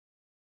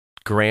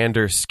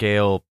grander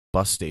scale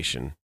bus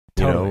station.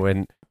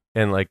 Totally.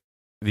 And like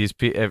these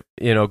people,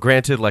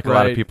 granted, like a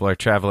lot of Right. people are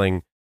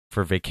traveling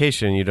for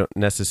vacation. You don't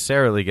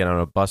necessarily get on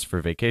a bus for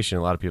vacation.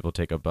 A lot of people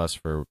take a bus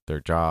for their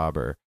job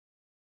or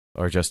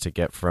just to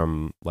get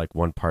from like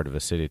one part of a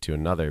city to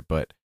another.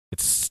 But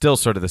it's still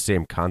sort of the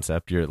same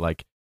concept. You're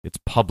like, it's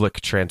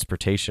public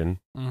transportation,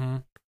 Mm-hmm.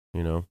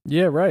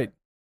 Yeah, right.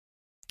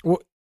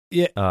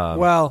 Yeah.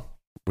 Well,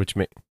 which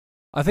may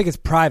I think it's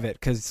private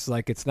because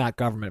like it's not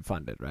government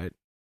funded, right?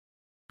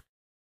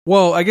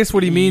 Well, I guess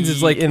what he means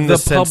is like In the the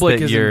sense public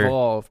that is you're-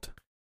 involved.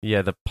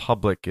 yeah, the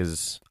public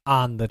is.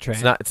 On the train.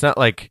 It's not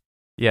like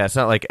it's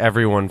not like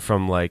everyone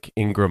from like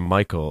Ingram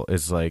Michael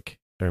is like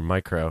or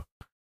Micro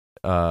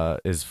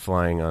is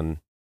flying on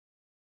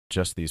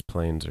just these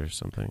planes or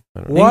something.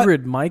 I don't know. What?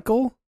 Ingrid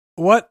Michael.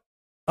 What?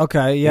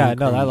 Okay. Yeah.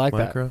 No, Ingram I like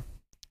that. Micro?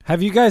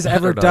 Have you guys I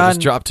ever don't know, I done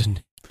just dropped in.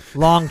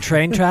 long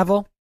train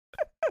travel?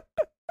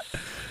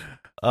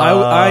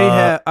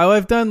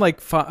 I've done like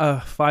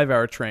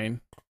 5-hour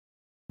train.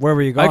 Where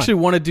were you I going? actually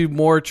want to do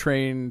more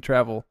train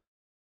travel.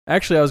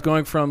 Actually, I was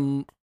going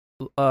from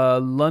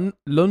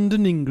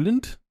London,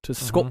 England to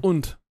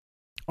Scotland.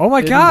 oh my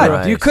Edinburgh.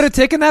 God! You Nice. could have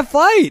taken that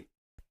flight.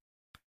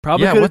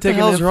 Probably Yeah, could have what the taken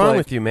hell's that wrong flight.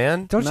 with you,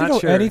 man? Don't you Not know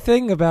sure.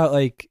 anything about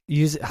like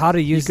how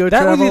to use Eco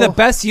that? Would be the travel?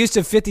 best use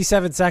of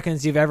 57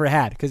 seconds you've ever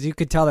had because you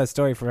could tell that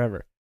story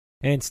forever.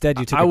 And instead,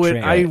 you took I a would.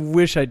 train. I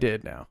wish I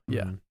did now.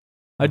 Yeah, Mhm.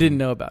 I didn't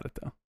know about it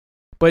though.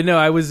 But no,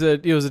 it was a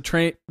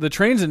train. The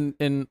trains in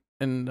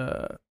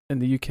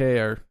the UK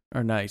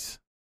are nice.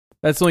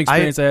 That's the only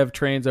experience I have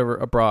trains over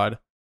abroad.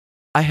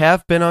 I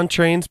have been on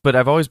trains, but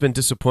I've always been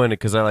disappointed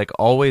because I like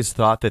always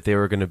thought that they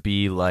were going to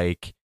be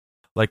like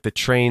the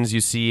trains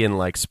you see in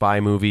like spy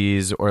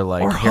movies or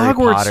like or Harry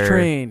Hogwarts Potter.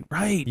 train,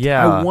 right?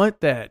 Yeah. I want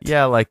that.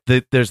 Yeah, like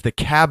there's the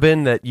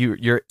cabin that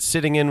you're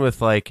sitting in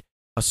with like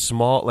a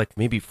small, like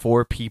maybe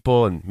 4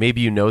 people, and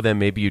maybe you know them,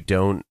 maybe you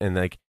don't, and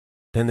like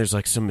then there's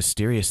like some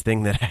mysterious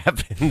thing that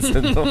happens,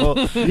 and the whole,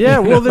 Yeah,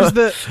 well, there's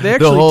they actually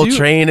the whole do.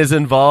 train is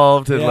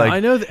involved, and Yeah, like I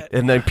know that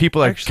and then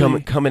people are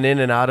Actually- coming in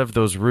and out of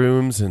those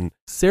rooms, and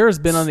Sarah's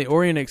been on the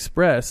Orient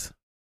Express.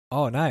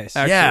 Oh, nice.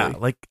 Actually. yeah,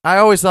 like I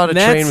always thought a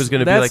That's- train was going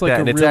to be that's like like that, a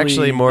and it's really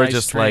actually more nice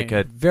just train. like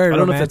a Very I don't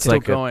know if romantic. that's still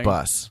like going. a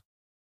bus.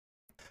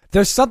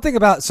 There's something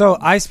about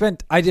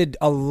I did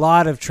a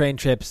lot of train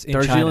trips in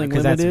China Darjeeling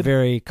because that's a Limited?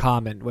 very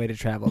common way to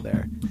travel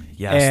there.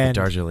 Yes, the And-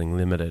 Darjeeling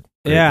Limited.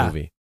 Great Yeah.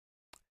 movie.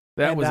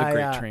 That And was a I,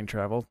 great train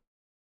travel.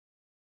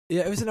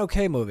 Yeah, it was an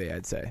okay movie,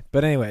 I'd say.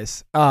 But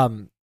anyways, I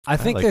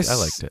think I there's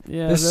liked it.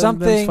 Yeah, There's them's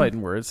something-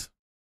 fighting words.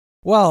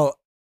 Well,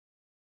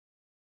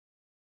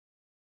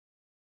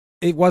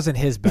 it wasn't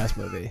his best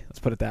movie. Let's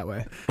put it that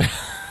way.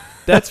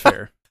 That's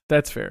fair.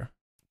 That's fair.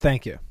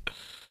 Thank you.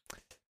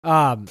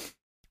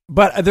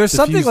 But there's Diffuse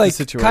something the like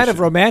situation. kind of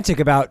romantic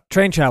about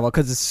train travel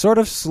because it's sort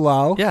of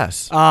slow.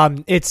 Yes.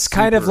 It's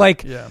kind of Super-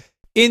 like yeah.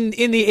 in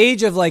the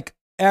age of like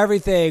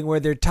everything where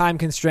they're time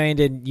constrained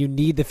and you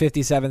need the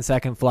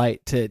 57-second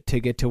flight to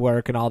get to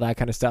work and all that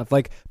kind of stuff.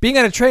 Like being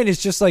on a train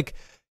is just like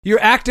you're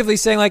actively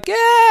saying like,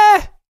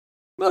 yeah,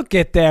 we'll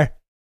get there.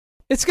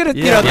 It's gonna,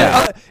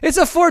 Yeah. it's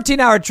a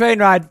 14-hour train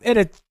ride and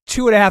a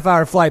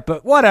 2.5-hour flight,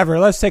 but whatever.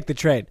 Let's take the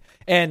train.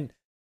 And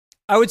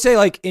I would say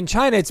like in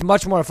China, it's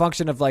much more a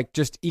function of like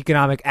just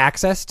economic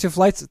access to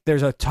flights.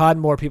 There's a ton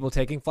more people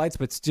taking flights,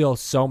 but still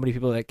so many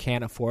people that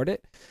can't afford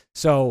it.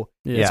 So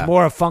Yeah. it's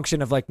more a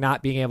function of like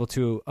not being able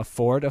to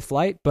afford a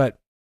flight. But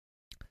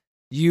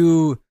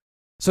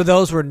so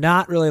those were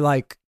not really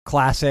like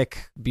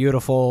classic,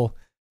 beautiful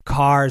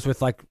cars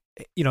with like,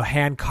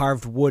 hand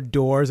carved wood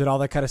doors and all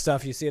that kind of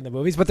stuff you see in the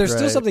movies. But there's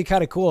still Right. something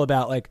kind of cool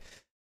about like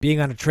being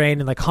on a train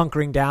and like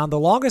hunkering down. The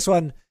longest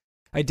one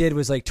I did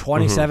was like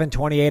 27,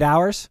 28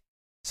 hours.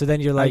 So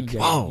then you're like,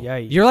 Whoa.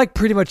 you're like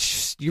pretty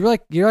much, you're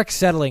like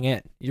settling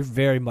in. You're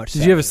very much.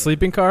 Did you have a settling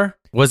sleeping car?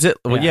 Was it?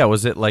 Well, Yeah. yeah.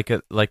 Was it like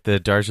the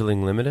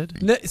Darjeeling Limited?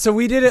 in. No, so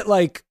we did it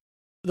like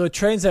the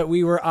trains that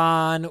we were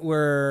on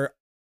were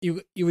you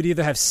would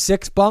either have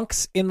 6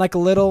 bunks in like a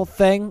little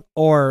thing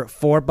or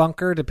 4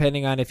 bunker,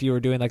 depending on if you were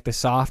doing like the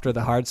soft or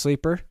the hard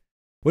sleeper.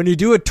 When you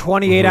do a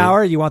 28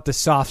 hour, you want the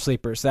soft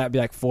sleeper. So that'd be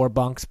like 4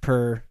 bunks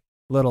per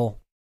little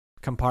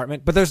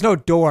compartment. But there's no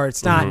door.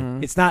 It's not.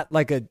 Mhm. It's not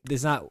like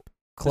it's not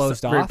closed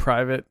It's not very off.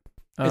 private.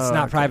 It's Oh,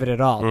 not okay. private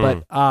at all. Mm. But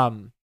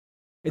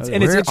it's Okay.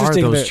 and it's Where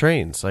interesting. are those that-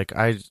 trains? Like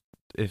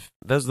if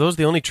those are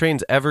the only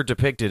trains ever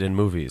depicted in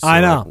movies. So I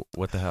like, know.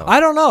 what the hell?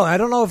 I don't know. I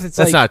don't know if it's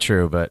That's like. not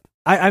true, but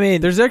I mean,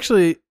 There's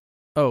actually.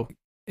 Oh,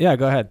 yeah.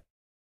 Go ahead.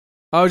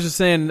 I was just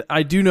saying.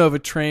 I do know of a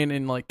train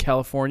in like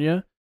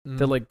California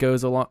that like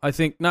goes along. I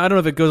think. No, I don't know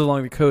if it goes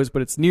along the coast,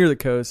 but it's near the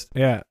coast,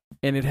 Yeah.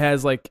 and it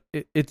has like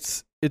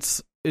it's.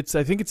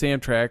 I think it's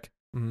Amtrak,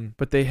 Mhm.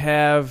 but they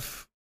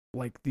have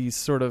like these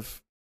sort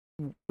of.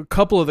 A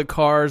couple of the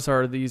cars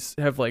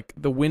have like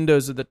the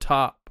windows at the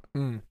top,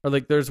 Mm. or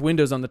like there's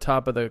windows on the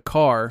top of the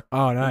car.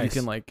 Oh, and nice.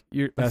 You can like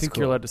I That's think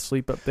cool. you're allowed to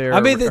sleep up there.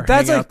 I mean, or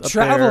that's hang like out up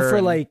travel there, for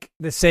and like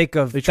the sake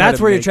of. they try That's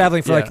to where you're make traveling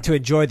it- for like yeah. to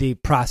enjoy the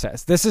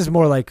process. This is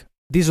more like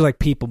these are like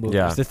people movers.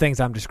 Yeah. The things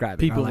I'm describing.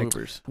 people are like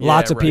movers.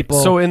 lots Yeah, of right.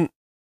 people so in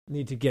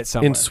need to get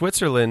somewhere.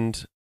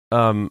 Switzerland,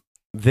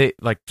 they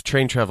like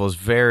train travel is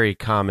very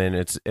common.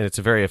 It's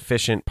a very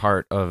efficient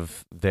part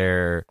of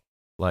their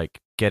like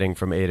getting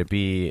from A to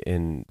B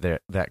in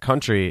that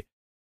country,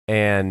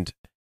 and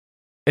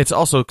it's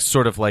also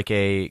sort of like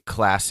a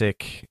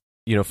classic.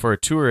 For a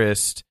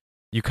tourist,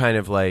 you kind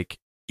of like,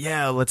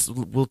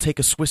 we'll take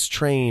a Swiss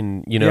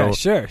train. Yeah,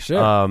 sure.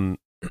 Yeah, and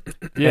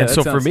that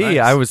so for sounds me,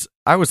 nice.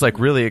 I was like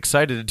really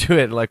excited to do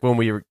it. Like when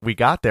we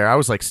got there, I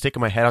was like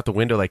sticking my head out the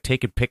window, like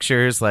taking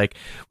pictures, like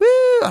woo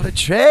on a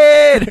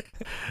train,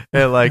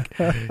 and like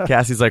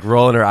Cassie's like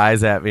rolling her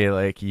eyes at me,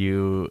 like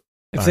you.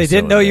 If are they so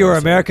didn't know you were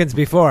embarrassing. Americans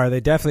before,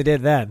 they definitely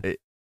did then.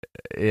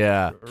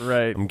 Yeah,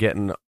 Right. I'm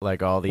getting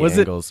like all the Was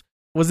it- angles.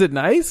 Was it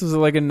nice? Was it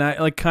like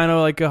like kind of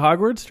like a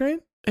Hogwarts train?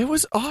 It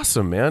was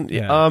awesome, man.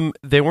 Yeah.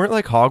 They weren't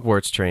like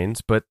Hogwarts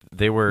trains, but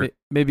they were.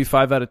 Maybe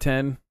 5 out of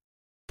 10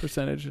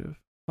 percentage of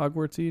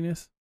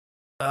Hogwartsiness.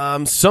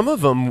 Some of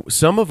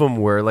them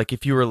were like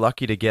if you were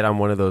lucky to get on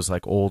one of those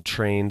like old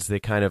trains, they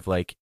kind of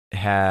like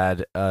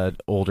had an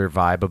older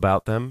vibe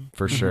about them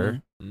for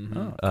sure. Mm-hmm.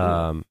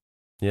 Oh, cool.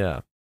 Yeah.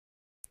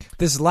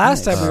 This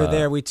last Nice. time we were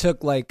there, we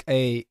took like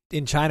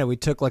in China, we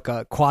took like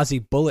a quasi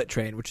bullet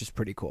train, which is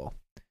pretty cool.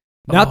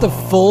 Not the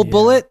Oh, full yeah.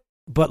 bullet,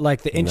 but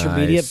like the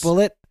intermediate Nice.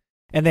 bullet.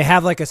 And they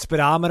have like a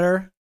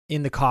speedometer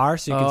in the car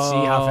so you can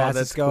see how Oh, fast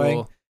that's it's going.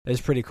 cool.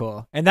 It's pretty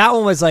cool. And that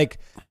one was like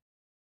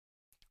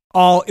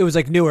it was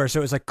like newer, so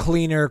it was like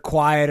cleaner,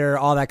 quieter,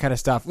 all that kind of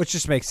stuff, which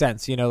just makes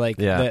sense. Like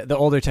Yeah. the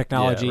older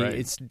technology, Yeah, right.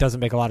 it doesn't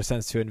make a lot of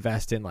sense to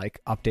invest in like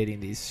updating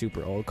these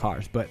super old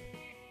cars. But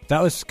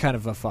that was kind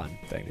of a fun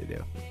thing to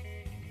do.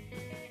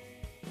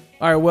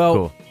 All right, well,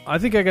 Cool. I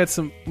think I got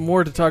some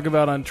more to talk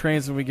about on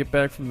trains when we get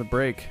back from the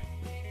break.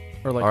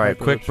 Or like All right,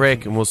 Hyperloops quick or break,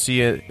 something. and we'll see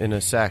you in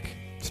a sec,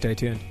 Stay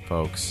tuned.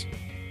 folks.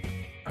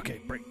 Okay,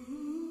 break.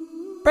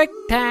 Break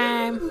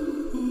time.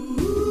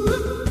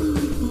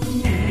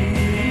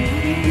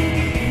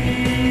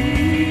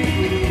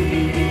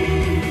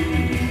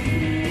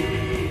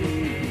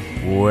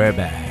 We're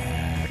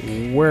back.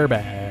 We're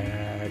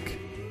back.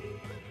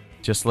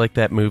 Just like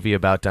that movie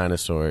about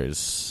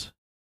dinosaurs.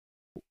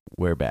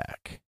 We're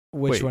back.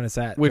 Which Wait, one is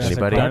that? Which Jurassic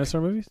Anybody? Park?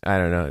 dinosaur movies? I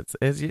don't know.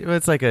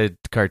 It's like a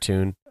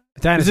cartoon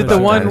Is Dinosaurs it the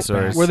are one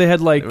dinosaurs. where they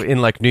had like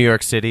in like New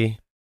York City.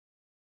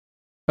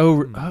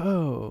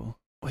 oh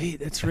wait,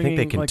 that's I ringing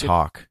think they can like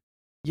talk.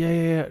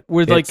 yeah.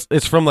 Where like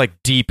It's from like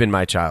deep in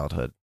my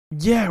childhood.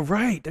 yeah,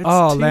 right. That's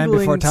Oh, Land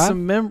Before tingling Time?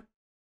 some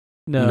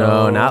no,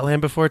 No, not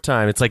Land Before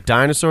Time. It's like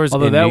dinosaurs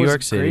Although in that New was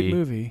York a City, great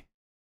movie.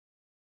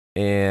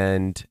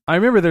 and I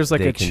remember there's like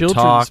they a can children's.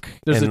 talk.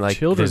 There's and a like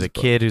children's there's a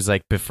book. kid who's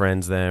like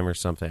befriends them or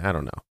something. I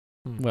don't know.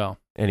 Well,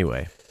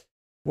 Anyway,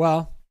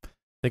 Well,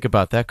 think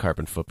about that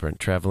carbon footprint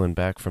traveling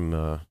back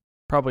from.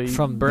 probably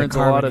From the burns a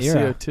lot of carbon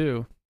era.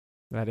 CO2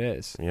 that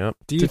is. Yep.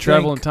 Do you to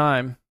travel in think,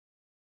 time.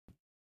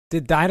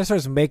 did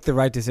dinosaurs make the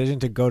right decision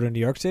to go to New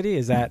York City?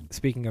 Is that,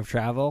 speaking of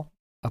travel,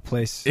 a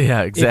place?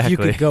 Yeah. Exactly. If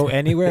you could go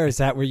anywhere, is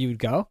that where you would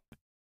go?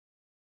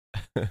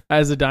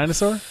 As a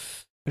dinosaur?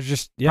 It's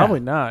just yeah. Probably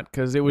not,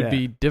 because it would Yeah.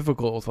 be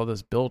difficult with all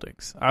those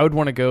buildings. I would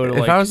want to go to if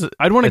like. I was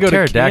I'd want a to go to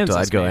pterodactyl, Kansas,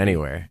 I'd go maybe.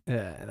 anywhere.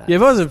 Yeah, Yeah,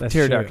 if I was a that's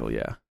pterodactyl, true.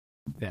 yeah.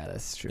 Yeah,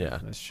 that's true. Yeah.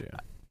 That's true.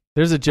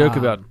 There's a joke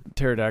about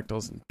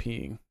pterodactyls and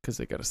peeing because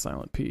they got a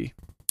silent P.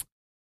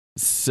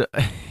 So,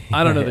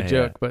 I don't know the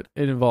joke, but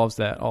it involves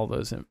all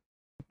those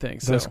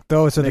things. Those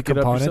are the make it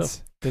up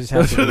components. They just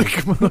have Those are to the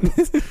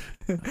components.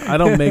 I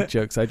don't make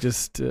jokes. I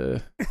just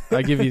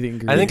I give you the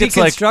ingredients. I think it's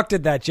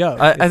deconstructed that joke.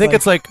 I think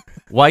it's like,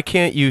 why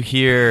can't you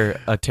hear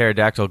a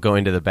pterodactyl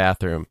going to the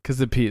bathroom? Because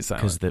the P is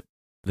silent. Because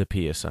the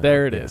P is silent.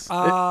 There it is.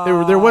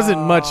 There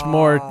wasn't much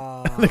more.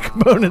 The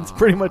components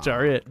pretty much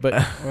are it. But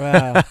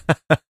wow.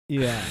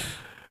 Yeah.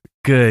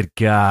 Good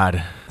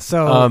God.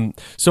 So,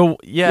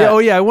 yeah. Oh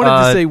yeah. I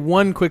wanted to say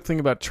one quick thing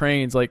about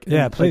trains.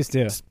 Please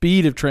do.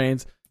 Speed of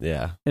trains.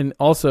 Yeah. And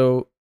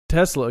also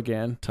Tesla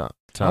again.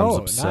 Tom's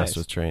obsessed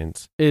with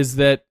trains. Is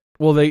that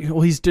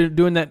he's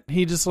doing that.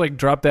 He just like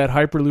dropped that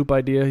Hyperloop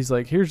idea. He's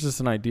like, here's just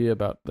an idea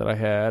about that I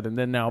had, and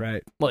then now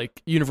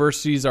like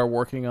universities are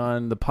working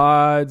on the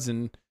pods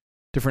and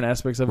different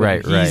aspects of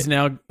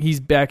it. He's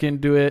back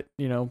into it.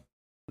 The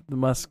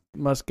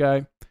Musk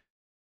guy.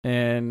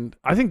 And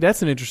I think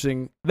that's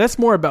that's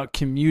more about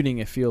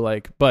commuting, I feel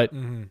like, but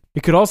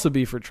it could also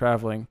be for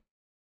traveling.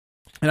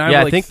 And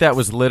I think that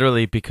was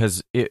literally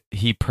because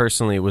he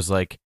personally was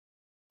like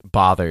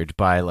bothered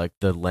by like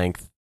the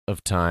length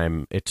of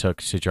time it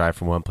took to drive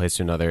from one place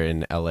to another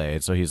in LA.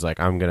 So he's like,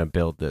 I'm going to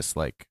build this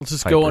like let's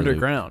just go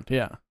underground.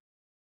 Yeah.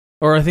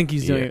 Or I think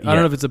he's doing it. I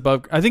don't know if it's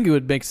above. I think it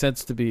would make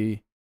sense to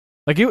be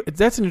like,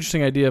 that's an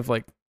interesting idea of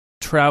like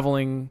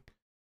traveling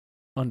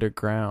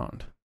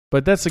underground.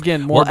 But that's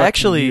again more about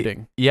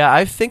commuting. Yeah,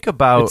 I think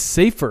about it's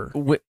safer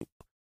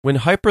when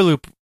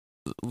Hyperloop,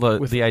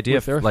 the idea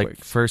of like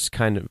first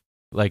kind of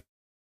like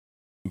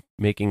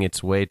making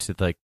its way to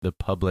like the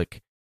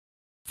public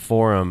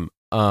forum.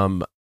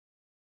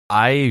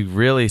 I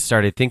really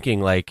started thinking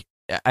like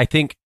I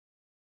think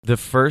the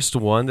first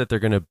one that they're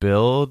going to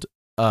build,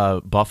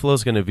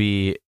 Buffalo's going to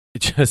be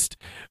just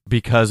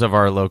because of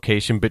our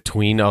location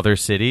between other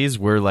cities.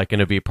 We're like going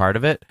to be part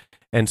of it,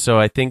 and so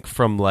I think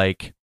from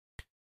like.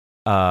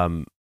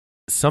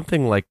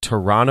 Something like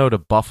Toronto to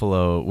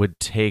Buffalo would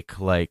take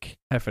like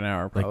half an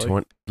hour,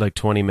 probably. like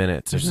 20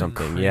 minutes or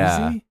something. Crazy?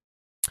 Yeah.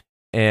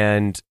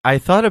 And I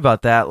thought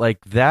about that, like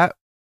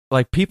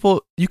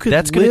people. You could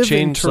that's live gonna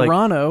change, in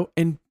Toronto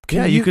and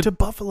commute to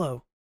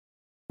Buffalo,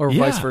 or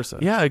vice versa.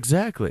 Yeah,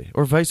 exactly,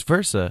 or vice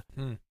versa.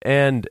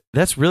 And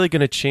that's really going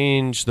to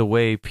change the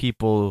way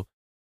people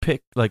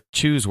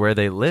choose where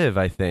they live.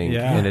 I think,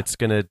 and it's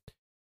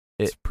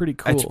pretty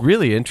cool. It's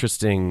really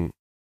interesting.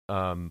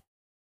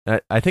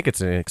 I think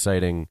it's an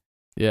exciting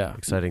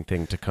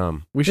thing to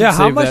come. We should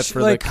save that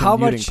for the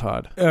commuting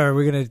pod. Are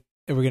we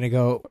gonna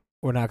go?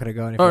 We're not gonna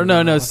go any further.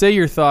 Oh no! Say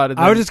your thought.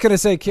 I was just gonna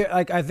say,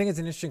 like, I think it's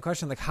an interesting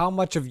question. Like, how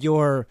much of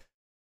your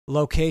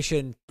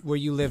location where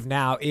you live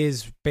now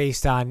is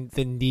based on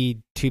the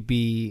need to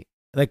be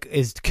like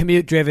is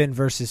commute driven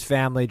versus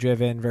family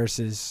driven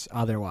versus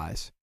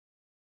otherwise?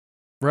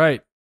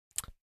 Right.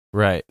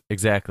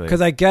 Exactly.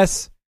 Because I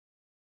guess.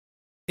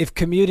 If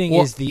commuting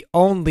is the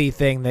only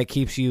thing that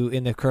keeps you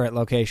in the current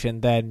location,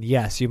 then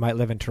yes, you might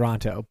live in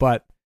Toronto.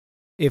 But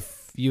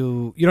if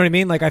you know what I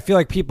mean? Like, I feel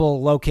like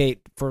people locate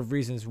for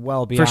reasons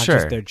well beyond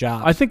just their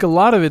jobs. I think a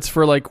lot of it's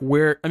for like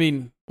where, at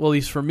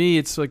least for me,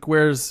 it's like,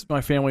 where's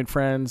my family and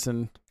friends?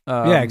 And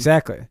yeah,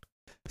 exactly.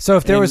 So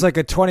if there was like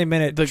a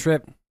 20-minute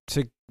trip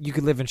you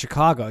could live in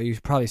Chicago, you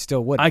probably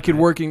still would. I could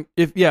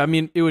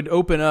it would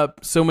open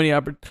up so many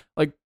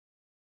opportunities.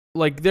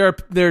 Like there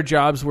are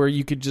jobs where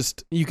you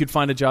could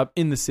find a job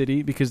in the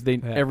city because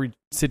every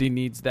city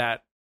needs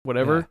that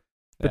whatever. Yeah.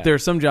 But there are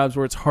some jobs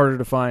where it's harder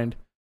to find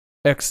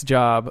X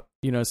job,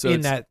 so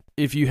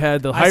if you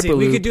had the Hyperloop.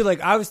 We could do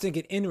like, I was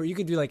thinking inward, you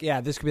could do like,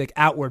 this could be like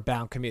outward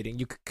bound commuting.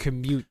 You could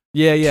commute.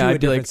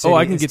 I'd be like,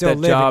 I can get that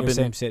job in the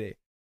same city.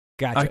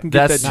 Gotcha. I can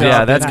get that job.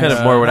 Yeah, that's kind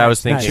of more what I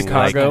was thinking.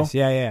 Chicago. Nice.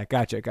 Yeah.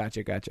 Gotcha.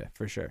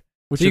 For sure.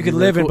 So you could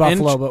live in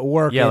Buffalo, but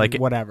work in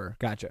whatever.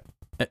 Gotcha.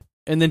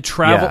 And then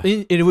travel.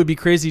 And it would be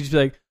crazy to be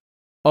like,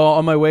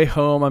 on my way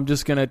home, I'm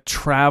just going to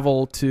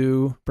travel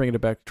bringing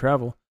it back to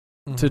travel,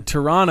 to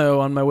Toronto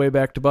on my way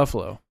back to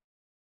Buffalo.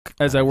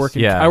 As I work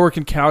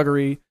in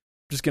Calgary,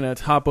 just going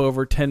to hop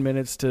over 10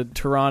 minutes to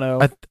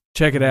Toronto,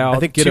 check it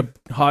out, get a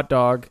hot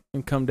dog,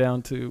 and come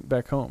down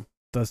back home.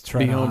 Let's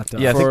try a hot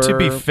dog. Yeah, I think to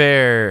be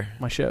fair,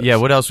 my shows. Yeah,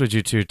 what else would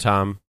you do,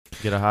 Tom?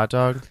 Get a hot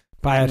dog?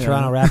 Buy a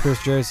Toronto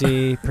Raptors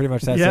jersey. Pretty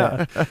much that's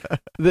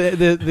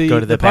it. Go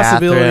to the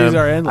possibilities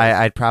are endless.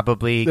 I'd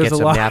probably get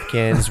some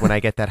napkins when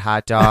I get that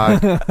hot dog.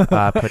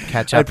 Put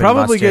ketchup and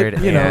mustard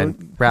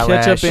and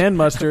relish. Ketchup and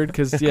mustard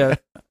because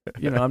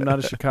I'm not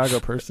a Chicago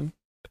person.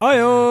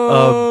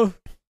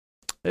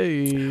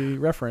 Hey,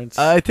 reference.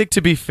 I think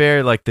to be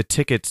fair, like the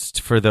tickets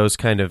for those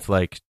kind of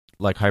like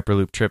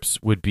Hyperloop trips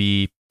would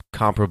be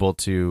comparable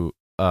to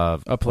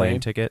a plane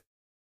ticket.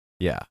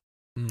 Yeah.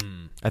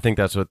 I think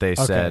that's what they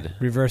said.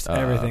 Reverse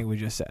everything we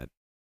just said.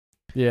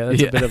 Yeah,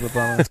 that's a bit of a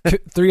bummer.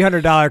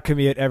 $300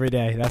 commute every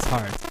day. That's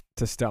hard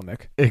to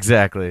stomach.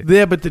 Exactly.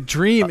 Yeah, but the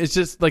dream is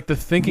just like the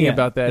thinking Yeah,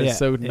 about that is yeah,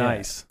 so yeah.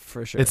 nice.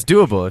 For sure. It's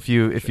doable if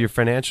you're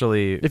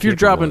financially. If you're capable,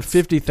 dropping it's-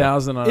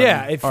 50,000 on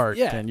if art,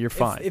 yeah, then you're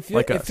fine. If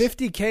like us.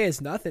 50K is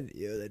nothing to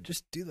you, then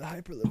just do the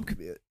Hyperloop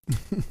commute.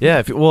 Yeah,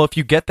 if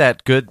you get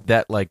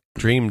that like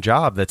dream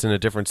job that's in a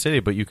different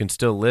city, but you can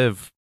still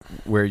live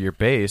where you're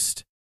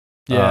based.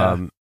 Yeah.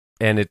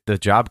 And the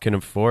job can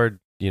afford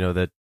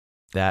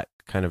that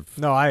kind of.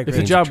 No, I If agree. the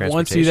means job of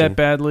wants you transportation. that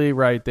badly,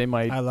 right? They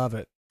might. I love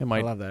it. It might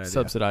I love that idea.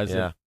 subsidize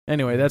Yeah. it.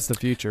 Anyway, that's the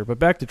future. But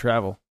back to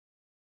travel.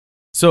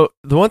 So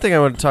the one thing I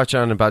want to touch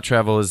on about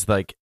travel is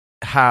like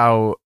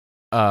how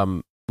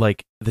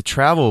like the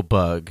travel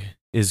bug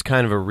is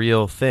kind of a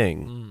real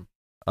thing.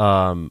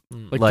 Like,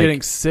 Like-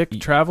 getting sick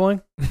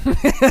traveling.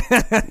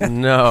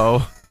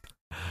 No.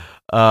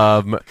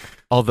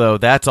 Although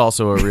that's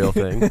also a real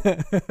thing.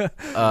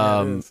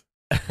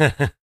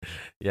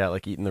 Yeah,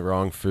 like eating the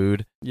wrong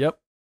food. Yep.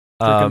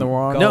 Drinking the Um,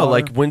 wrong no, water.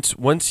 like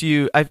once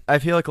you, I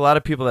feel like a lot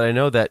of people that I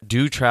know that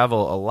do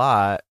travel a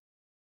lot,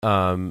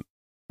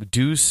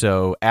 do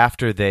so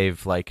after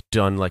they've like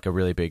done like a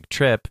really big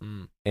trip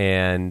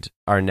and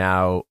are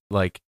now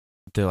like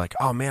they're like,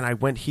 oh man, I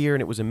went here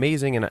and it was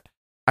amazing, and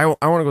I want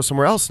to go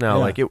somewhere else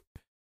now. Yeah.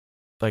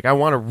 Like I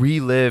want to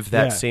relive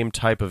that Yeah. same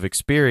type of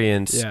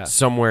experience Yeah.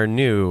 somewhere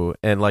new,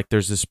 and like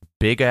there's this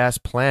big ass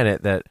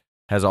planet that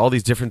has all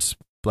these different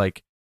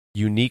like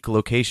unique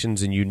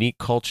locations and unique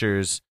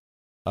cultures.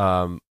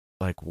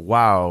 Like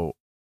wow,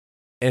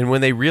 and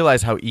when they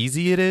realize how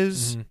easy it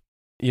is,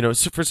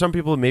 so for some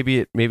people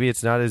maybe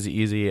it's not as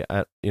easy.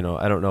 I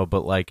don't know,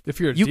 but like if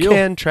you're a you deal,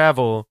 can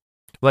travel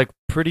like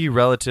pretty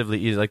relatively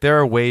easy. Like there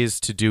are ways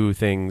to do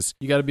things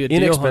you got to be a deal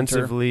hunter.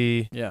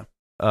 inexpensively. Yeah.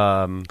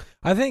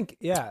 I think,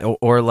 yeah.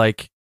 Or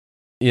like,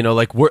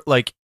 like work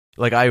like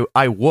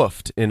I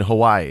woofed in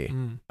Hawaii.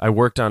 I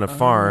worked on a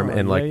farm, Oh,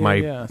 and like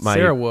yeah. my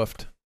Sarah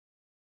woofed,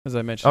 as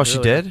I mentioned. Oh, she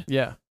earlier. did?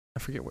 Yeah, I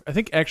forget. I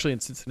think actually in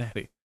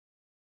Cincinnati,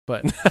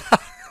 but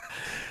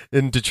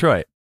in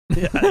Detroit.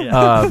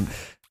 yeah.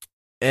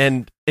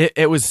 And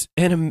it was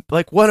in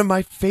like one of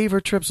my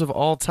favorite trips of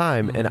all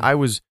time, and I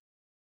was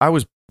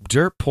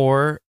dirt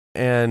poor,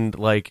 and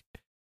like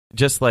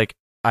just like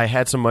I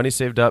had some money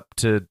saved up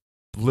to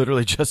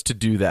literally just to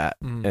do that,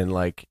 and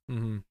like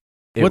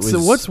it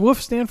what's WOOF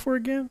stand for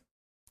again?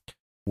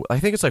 I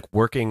think it's like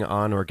working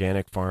on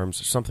organic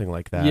farms or something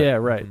like that. Yeah,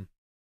 right.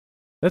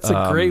 That's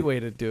a great Um, way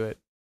to do it,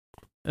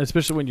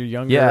 especially when you're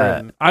younger. Yeah.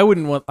 and I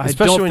wouldn't want.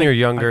 Especially when you're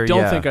younger, I don't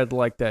yeah. think I'd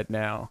like that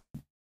now.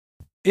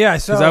 Yeah,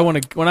 so Because I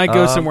want to. When I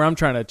go Um, somewhere, I'm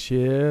trying to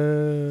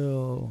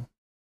chill.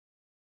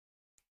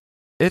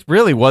 It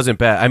really wasn't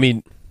bad. I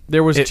mean,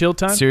 There was it- chill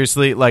time.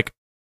 seriously, like,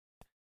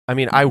 I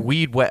mean, I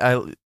weed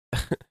whacked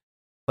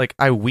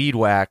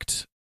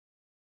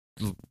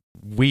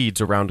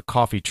weeds around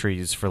coffee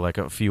trees for like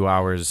a few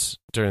hours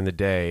during the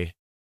day.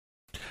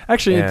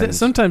 Actually, and-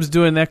 sometimes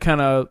doing that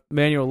kind of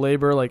manual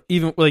labor, like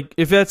even like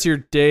if that's your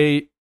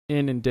day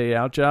in and day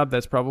out job,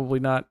 that's probably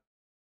not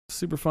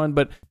super fun.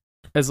 But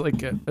as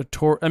like a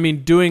tour, I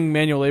mean, doing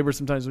manual labor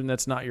sometimes when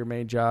that's not your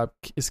main job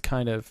is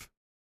kind of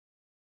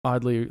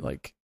oddly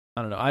like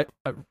I don't know.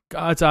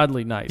 It's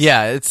oddly nice.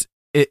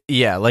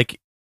 Yeah, like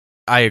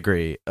I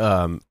agree.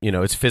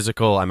 It's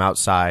physical. I'm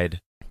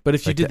outside. But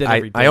if you Like, did that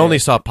every day, I only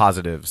saw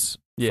positives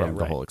Yeah, from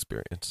the right. whole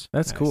experience.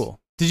 that's Nice. cool.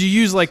 Did you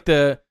use like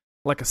a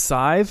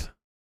scythe,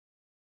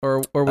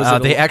 or was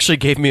it? They actually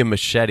gave me a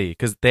machete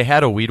because they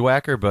had a weed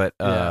whacker, but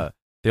Yeah.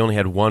 they only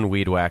had one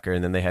weed whacker,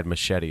 and then they had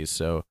machetes.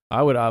 So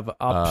I would have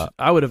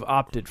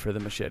opted for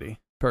the machete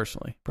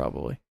personally,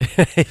 probably.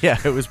 yeah,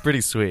 it was pretty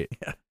sweet.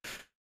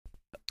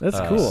 That's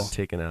cool.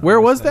 Taken out.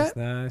 Where was Nice, that?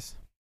 Nice.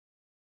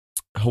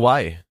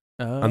 Hawaii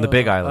on the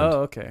Big Island. Oh,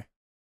 okay.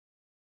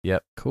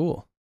 Yep.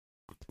 Cool.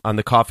 on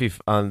the coffee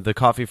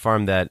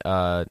farm that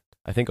I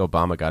think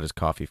Obama got his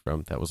coffee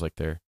from. That was like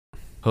their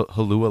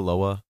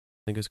Holualoa, I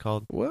think it's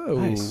called, Whoa.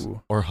 Nice.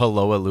 or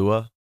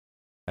Haloalua.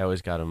 I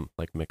always got them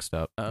like mixed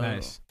up. Oh.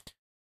 Nice.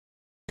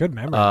 Good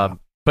memory.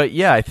 But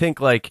yeah, I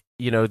think like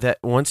that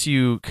once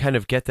you kind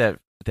of get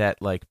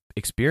that like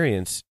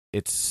experience,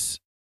 it's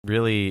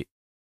really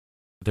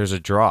there's a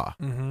draw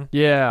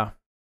Yeah.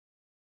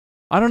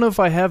 I don't know if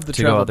I have the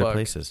to go travel other bug.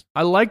 places.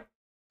 I like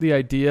the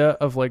idea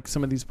of like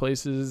some of these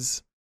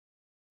places,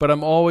 but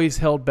I'm always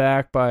held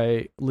back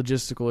by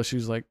logistical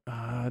issues. Like,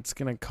 it's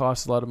going to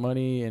cost a lot of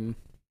money, and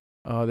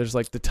there's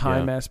like the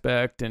time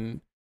aspect.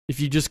 And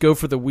if you just go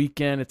for the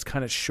weekend, it's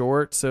kind of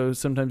short. So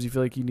sometimes you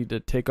feel like you need to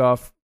take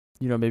off,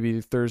 maybe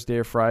Thursday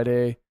or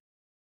Friday.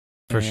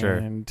 For sure.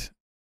 And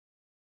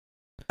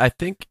I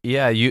think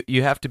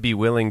you have to be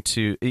willing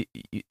to.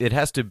 It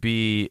has to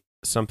be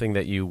something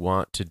that you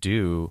want to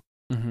do,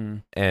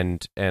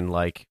 and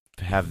like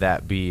have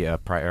that be a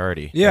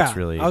priority. Yeah, That's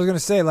really. I was gonna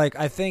say, like,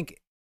 I think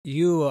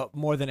you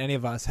more than any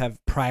of us have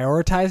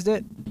prioritized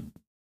it,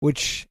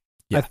 which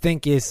I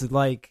think is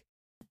like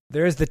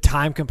there's the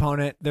time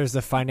component, there's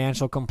the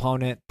financial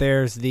component,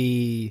 there's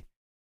the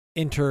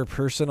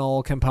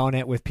interpersonal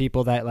component with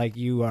people that like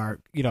you are,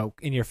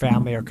 in your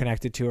family or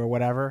connected to or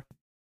whatever.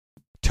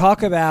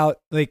 Talk about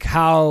like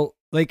how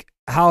like,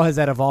 how has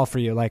that evolved for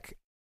you? Like,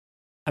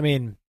 I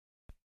mean,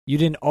 you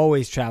didn't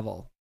always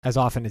travel as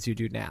often as you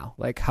do now.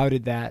 Like, how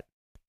did that,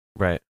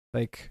 Right.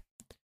 like,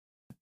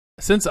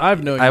 Since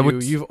I've known I you,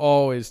 would- you've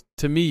always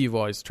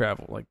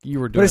traveled. Like you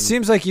were but doing. it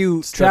seems like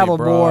you study travel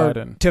more abroad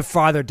and- to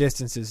farther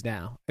distances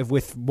now,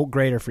 with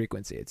greater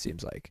frequency, it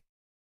seems like.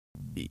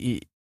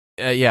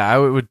 Yeah, I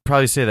would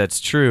probably say that's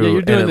true. yeah,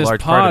 you're doing and a this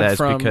large part of pod that is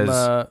from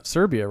because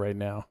Serbia right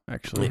now.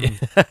 Actually,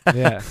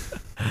 Yeah.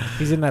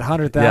 He's in that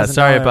 $100,000 Yeah,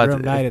 sorry about room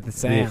the- night at the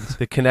Sands.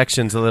 the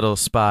connection's a little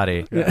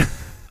spotty.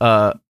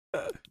 Yeah.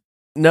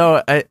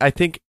 No, I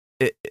think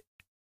a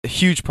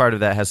huge part of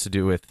that has to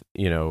do with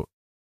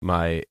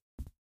my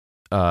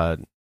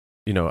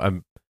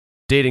I'm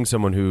dating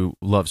someone who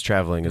loves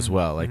traveling as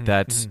well. Like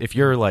that's if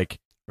you're like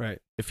Right.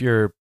 if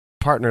your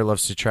partner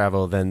loves to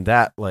travel, then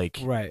that like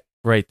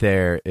right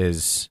there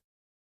is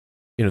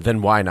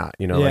then why not?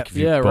 Yeah. Like if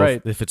you Yeah, both,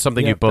 right. if it's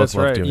something you Yep, both that's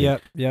love right. doing.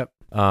 Yep.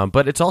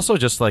 But it's also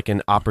just like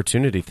an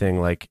opportunity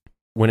thing. Like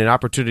when an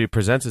opportunity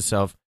presents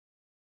itself,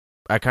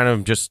 I kind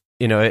of just,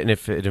 and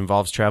if it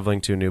involves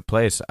traveling to a new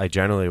place, I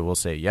generally will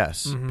say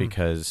yes Mhm.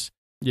 because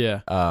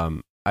yeah,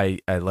 I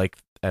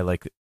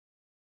like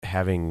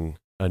having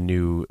a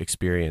new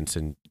experience,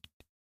 and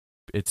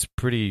it's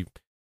pretty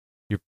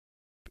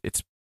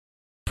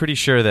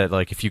sure that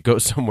like if you go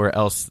somewhere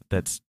else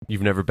that's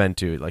you've never been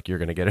to, like you're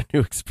gonna get a new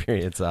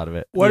experience out of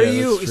it. What Yeah, are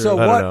you? that's true. So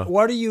I don't know.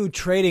 what are you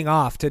trading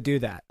off to do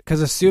that?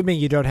 Because assuming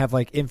you don't have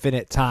like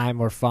infinite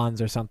time or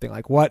funds or something,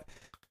 like what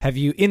have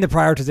you in the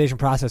prioritization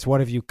process?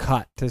 What have you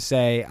cut to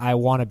say I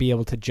want to be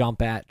able to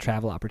jump at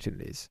travel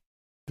opportunities?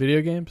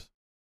 video games.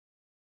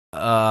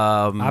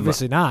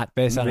 Obviously not,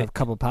 based on ma- a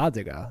couple pods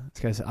ago.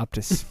 This guy's up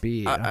to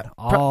speed. I-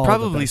 on all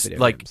probably the best video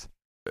like- games.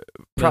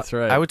 That's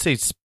right. I would say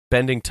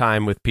spending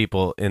time with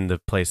people in the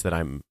place that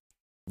I'm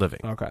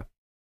living. Okay,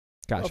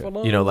 gotcha.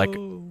 like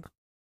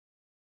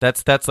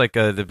that's like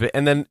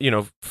and then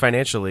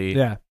financially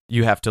Yeah,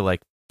 you have to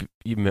like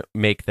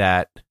make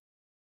that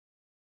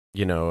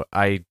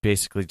I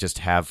basically just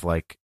have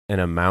like an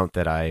amount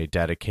that I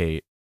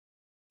dedicate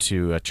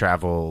to a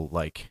travel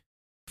like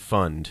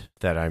fund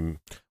that I'm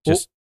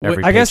just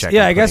every I guess. paycheck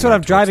Yeah, I'm I guess putting what out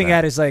I'm towards driving that.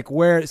 at is like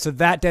where. So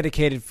that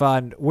dedicated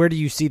fund, where do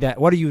you see that?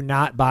 What are you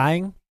not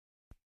buying?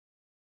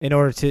 In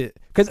order to,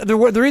 because the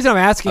reason I'm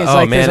asking is Oh,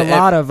 like man,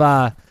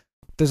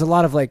 there's a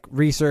lot of like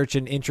research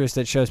and interest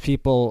that shows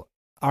people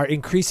are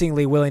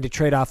increasingly willing to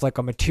trade off like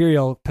a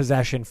material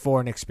possession for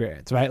an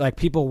experience, right? Like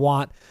people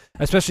want,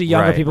 especially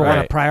younger Right, people, right.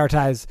 want to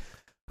prioritize.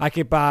 I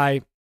could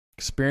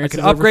experience.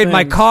 upgrade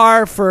my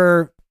car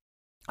for.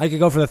 I could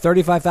go for the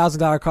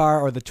 $35,000 car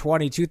or the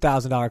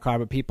 $22,000 car,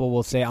 but people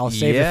will say I'll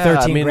save Yeah, the I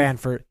 13 mean- grand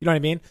for. You know what I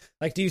mean?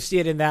 Like, do you see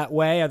it in that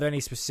way? Are there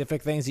any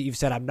specific things that you've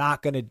said I'm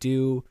not going to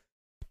do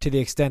to the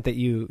extent that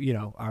you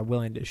are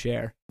willing to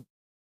share?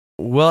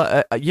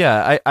 Well,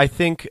 yeah, I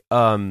think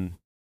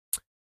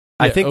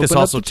I think this open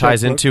up also the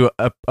ties checkbook. into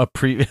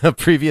a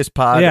previous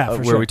pod Yeah, for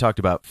where sure. we talked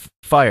about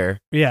fire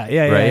Yeah,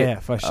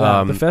 Right? for sure.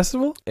 Um, the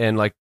festival. and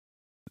like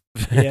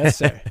Yes,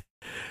 sir.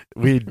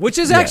 Which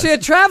is actually a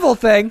travel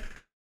thing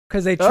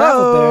because they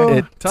traveled there.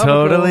 it Topical.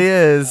 totally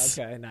is.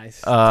 Okay,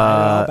 nice. Tie it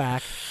all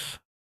back.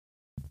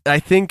 I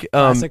think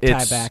Classic tie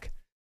it's back.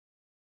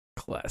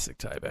 Classic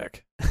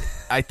tieback.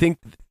 I think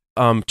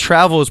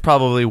travel is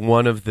probably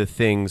one of the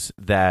things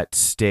that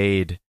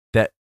stayed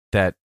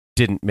that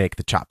didn't make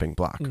the chopping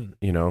block.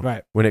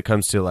 Right. When it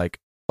comes to like,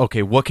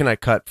 okay, what can I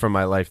cut from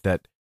my life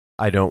that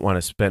I don't want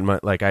to spend my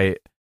like I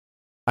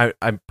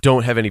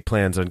don't have any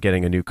plans on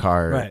getting a new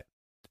car Right.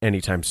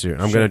 anytime soon.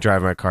 I'm Sure. going to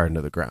drive my car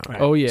into the ground.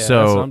 Right. Oh yeah, So-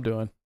 that's what I'm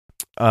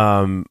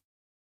doing.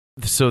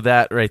 So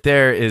that right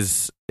there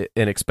is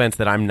an expense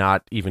that I'm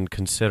not even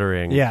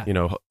considering. Yeah.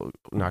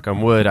 Knock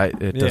on wood, it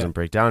Yeah. doesn't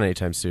break down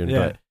anytime soon.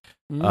 Yeah.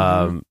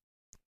 But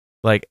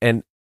like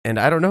and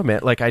I don't know,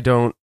 man. Like I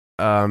don't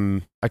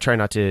I try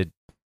not to.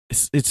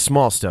 It's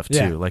small stuff too.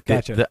 Yeah, Like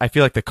gotcha. I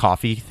feel like the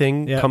coffee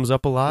thing Yep. comes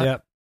up a lot.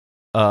 Yep.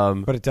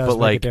 But it does but make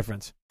like a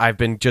difference. I've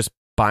been just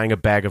buying a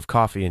bag of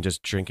coffee and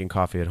just drinking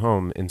coffee at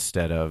home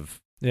instead of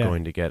Yeah.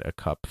 going to get a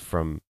cup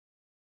from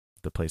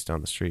the place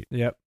down the street.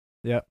 Yep.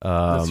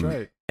 That's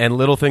right. And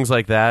little things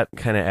like that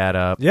kind of add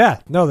up. Yeah.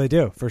 No, they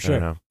do for I sure.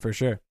 don't know. For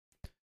sure.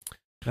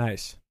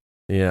 Nice.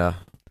 Yeah.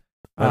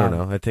 I don't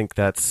Um, know. I think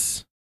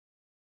that's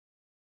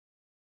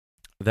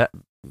the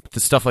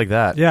stuff like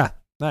that. Yeah.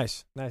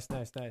 Nice.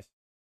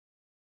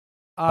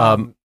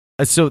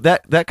 So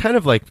that kind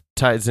of like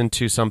ties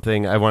into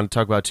something I want to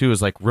talk about too,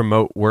 is like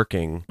remote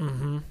working.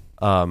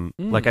 Mhm.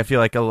 Like I feel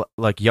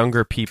like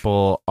younger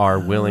people are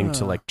willing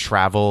to Ah. like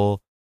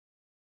travel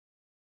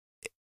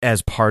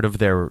as part of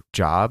their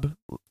job,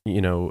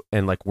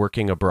 and like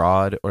working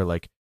abroad, or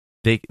like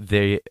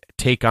they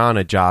take on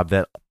a job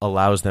that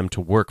allows them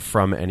to work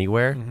from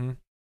anywhere. Mhm.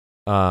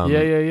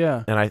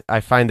 Yeah. And I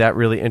find that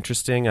really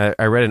interesting.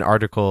 I read an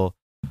article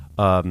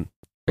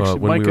Actually,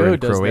 when Mike we were O in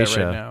does Croatia.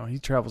 that right now. He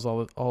travels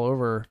all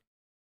over.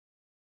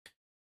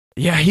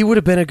 Yeah, he would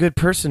have been a good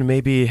person to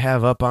maybe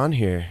have up on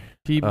here.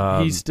 He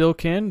still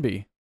can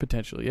be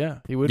potentially. Yeah,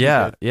 he would.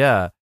 Yeah, Be good.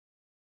 yeah.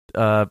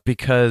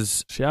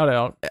 because Shout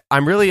out.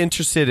 I'm really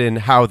interested in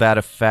how that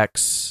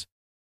affects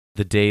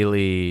the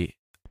daily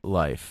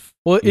life.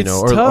 Well, You it's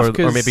know, tough or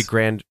because maybe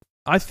grand.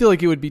 I feel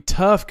like it would be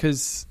tough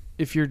because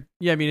if you're,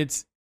 I mean,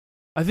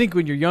 I think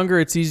when you're younger,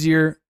 it's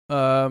easier.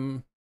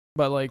 But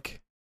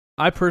like,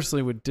 I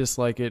personally would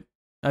dislike it.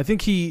 I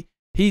think he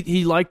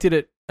liked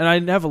it and I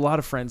have a lot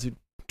of friends who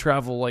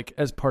travel like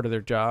as part of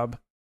their job.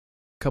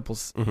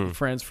 Couples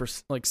friends for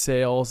like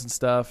sales and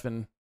stuff,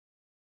 and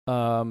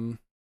I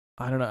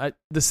don't know.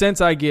 The sense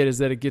I get is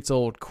that it gets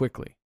old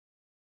quickly.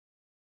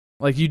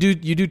 Like you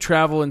do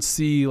travel and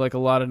see like a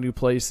lot of new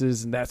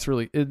places, and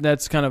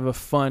that's kind of a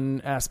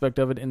fun aspect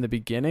of it in the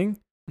beginning.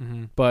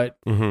 But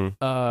you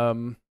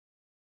know,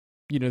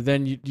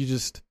 then you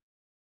just,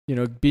 you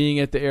know, being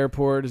at the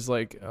airport is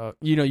like,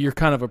 you know, you're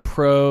kind of a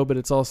pro, but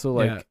it's also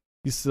like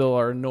you still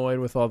are annoyed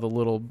with all the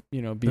little,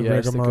 you know,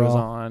 BS that goes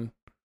on.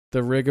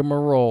 The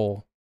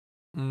rigmarole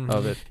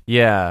of it.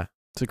 Yeah,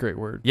 it's a great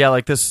word. Yeah,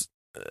 like this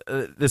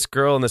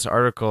girl in this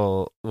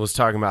article was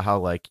talking about how,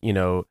 like, you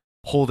know,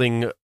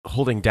 holding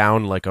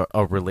down like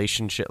a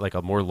relationship, like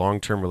a more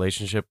long-term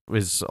relationship,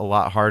 is a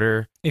lot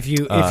harder if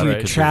you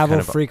right, travel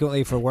kind of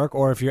frequently for work,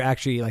 or if you're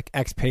actually like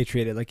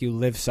expatriated, like you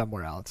live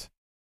somewhere else.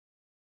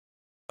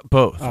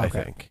 both. Oh, I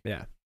okay. think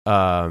Yeah.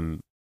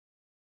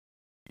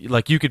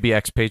 Like you could be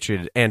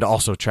expatriated and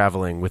also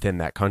traveling within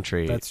that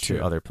country That's to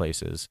true. other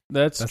places.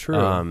 That's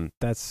true.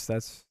 That's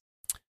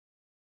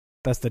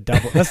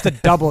the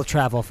double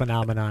travel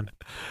phenomenon.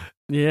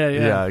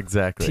 Yeah,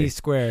 exactly. T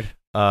squared.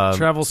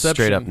 Travelception.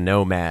 Straight up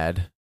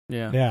nomad.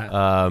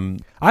 Yeah.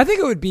 I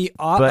think it would be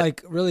but-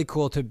 like really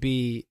cool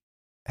to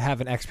have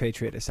an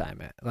expatriate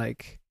assignment,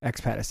 like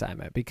expat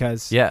assignment,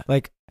 because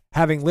like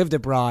having lived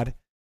abroad,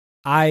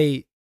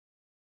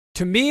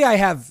 to me, I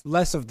have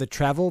less of the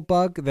travel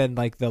bug than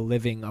like the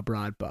living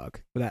abroad bug.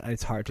 That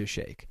it's hard to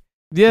shake.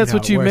 Yeah, that's You know,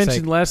 what you where it's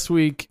mentioned like- last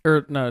week,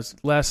 or no, it's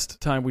last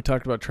time we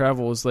talked about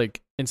travel was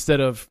like, instead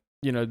of,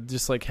 you know,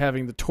 just like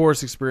having the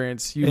tourist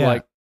experience, you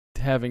like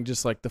having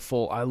just like the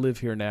full I live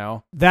here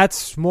now.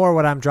 That's more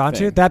what I'm drawn to.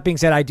 Thing. That being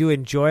said, I do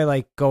enjoy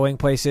like going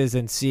places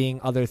and seeing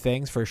other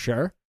things for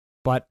sure.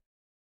 But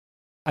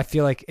I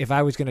feel like if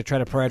I was going to try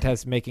to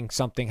prioritize making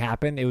something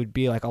happen, it would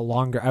be like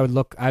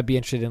I'd be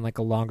interested in like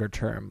a longer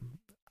term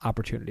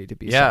opportunity to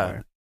be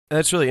somewhere.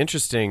 That's really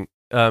interesting.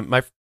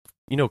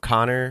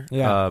 Connor.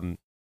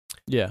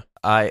 Yeah.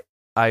 I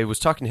was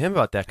talking to him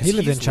about that. 'Cause He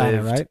lived in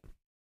China, right?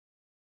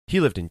 He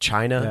lived in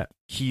China. Yeah.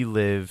 He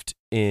lived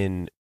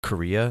in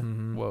Korea.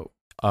 Mm-hmm. Whoa.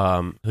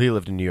 He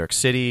lived in New York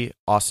City,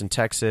 Austin,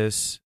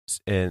 Texas,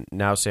 and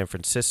now San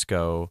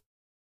Francisco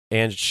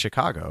and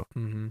Chicago.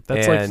 Mm-hmm.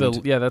 That's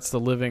And- that's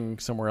the living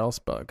somewhere else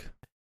bug.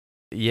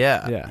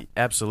 Yeah,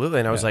 absolutely.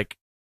 And I was Yeah. like,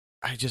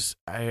 I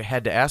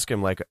had to ask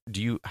him, like,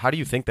 how do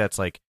you think that's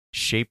like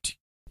shaped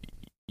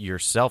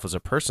yourself as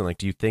a person? Like,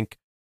 do you think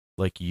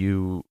like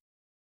you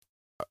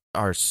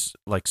are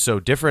like so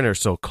different or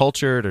so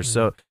cultured or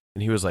so?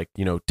 And he was like,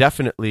 you know,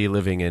 definitely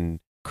living in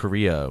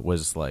Korea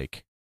was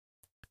like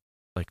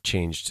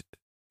changed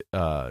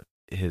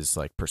his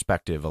like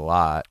perspective a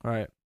lot.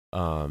 Right.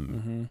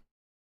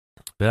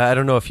 But I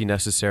don't know if he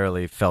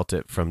necessarily felt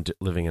it from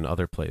living in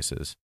other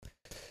places.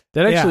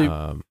 That actually,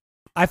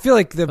 I feel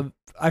like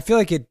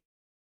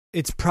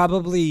it's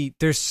probably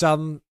there's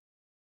some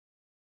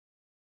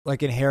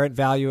like inherent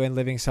value in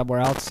living somewhere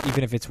else,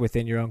 even if it's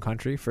within your own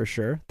country, for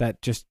sure.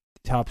 That just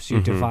helps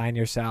you define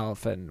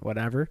yourself and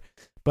whatever.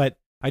 But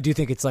I do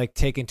think it's like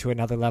taken to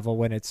another level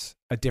when it's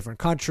a different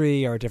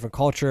country or a different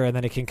culture, and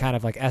then it can kind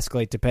of like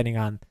escalate depending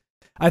on,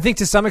 I think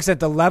to some extent,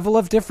 the level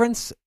of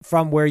difference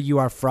from where you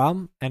are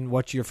from and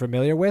what you're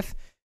familiar with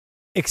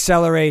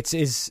accelerates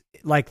is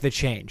like the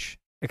change.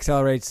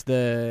 Accelerates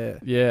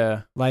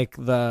the like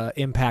the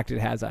impact it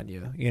has on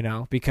you, you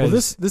know,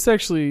 because this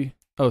actually,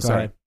 oh, sorry.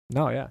 ahead.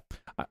 No, yeah.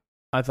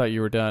 I thought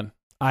you were done,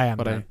 I am,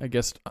 but done.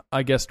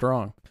 I guessed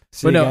wrong.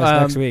 See you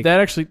guys next week.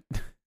 That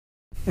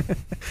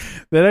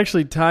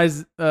actually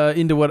ties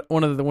into what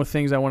one of the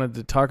things I wanted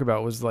to talk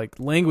about was like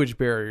language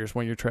barriers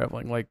when you're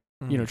traveling, like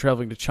you know,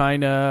 traveling to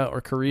China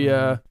or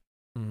Korea.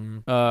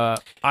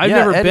 I've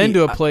never been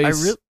to a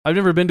place. I've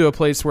never been to a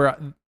place where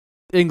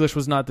English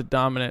was not the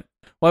dominant.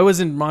 Well, I was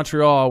in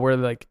Montreal where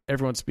like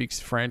everyone speaks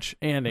French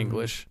and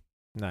English.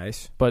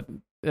 Nice, but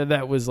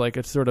that was like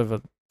a sort of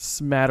a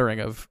smattering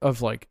of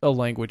like a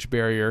language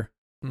barrier.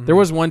 There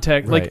was one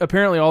like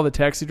apparently all the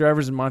taxi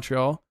drivers in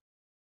Montreal,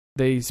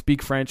 they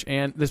speak French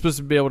and they're supposed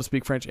to be able to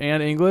speak French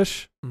and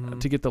English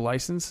to get the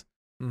license.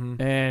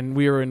 And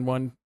we were in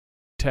one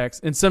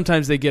taxi, and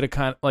sometimes they get a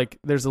kind like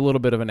there's a little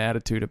bit of an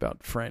attitude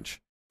about French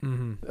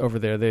over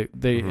there.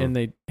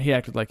 He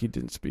acted like he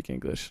didn't speak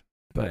English.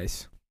 But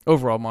nice.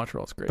 Overall,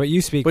 Montreal's great. But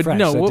you speak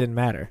French, so it didn't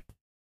matter.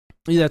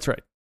 Yeah, that's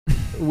right.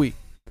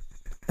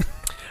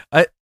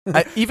 I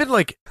even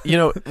like, you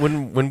know,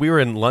 when we were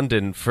in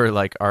London for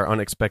like our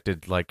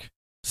unexpected like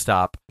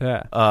stop,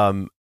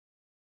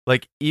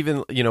 like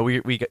even, you know,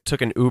 we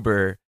took an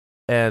Uber,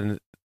 and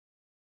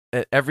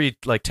at every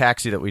like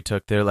taxi that we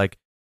took, they're like,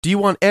 "Do you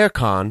want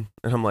aircon?"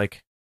 And I'm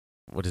like,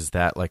 what is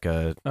that like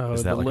a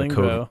is the that like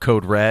lingo. a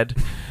code red?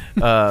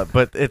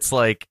 But it's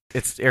like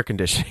it's air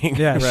conditioning.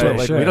 Yeah, So, right,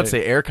 like sure. we don't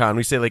say aircon,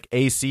 we say like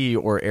AC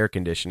or air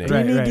conditioning. Do you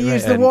Right, need right, to right.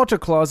 use the And- water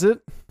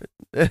closet?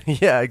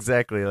 Yeah,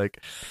 exactly.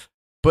 Like,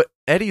 but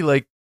Eddie,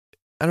 like,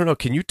 I don't know.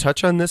 Can you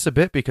touch on this a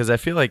bit because I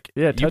feel like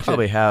Yeah, you touch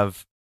probably it.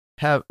 have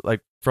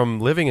like from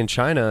living in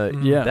China,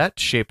 Yeah. that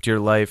shaped your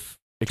life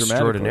Dramatically.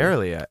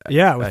 extraordinarily.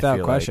 Yeah, I without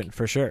feel question, like.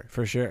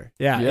 for sure.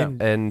 Yeah, Yeah.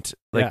 And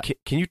like, Yeah.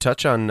 can you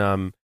touch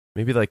on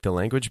maybe like the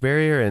language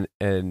barrier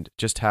and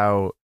just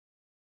how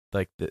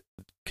like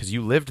because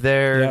you lived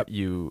there, Yep.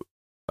 you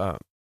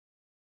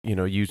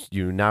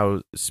you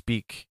now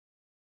speak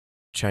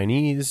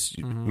Chinese,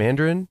 Mhm.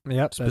 Mandarin,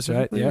 yep, that's right.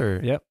 specifically, Yep, or-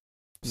 yep.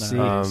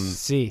 Nice.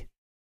 C.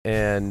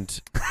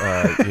 and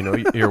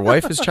your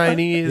wife is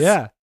Chinese.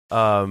 Yeah,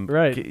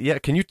 Right. Yeah.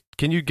 Can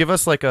you give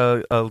us like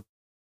a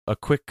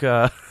quick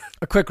a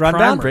quick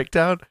rundown.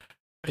 breakdown?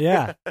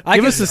 Yeah,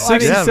 Give us a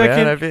 60 Yeah,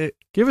 second- man.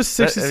 Give us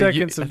 60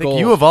 seconds I of think gold.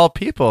 you of all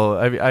people.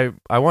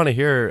 I want to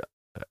hear.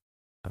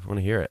 I want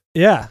to hear it.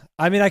 Yeah,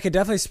 I mean, I could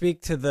definitely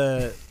speak to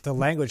the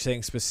language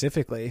thing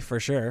specifically for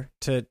sure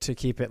to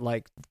keep it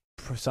like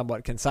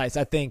somewhat concise.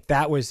 I think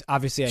that was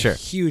obviously a Sure.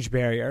 huge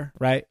barrier,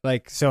 right?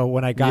 Like, so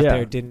when I got Yeah.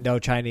 there, didn't know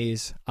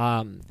Chinese,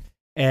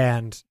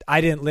 and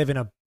I didn't live in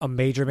a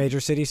major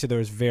city, so there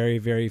was very,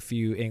 very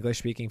few English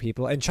speaking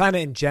people. And China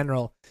in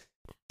general,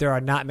 there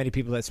are not many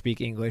people that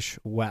speak English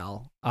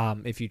well.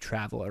 If you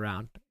travel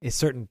around,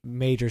 certain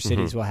major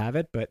cities will have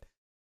it, but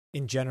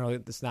in general,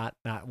 it's not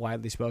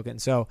widely spoken.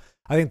 So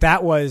I think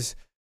that was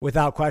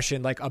without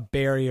question like a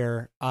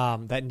barrier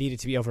that needed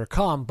to be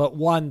overcome, but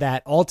one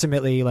that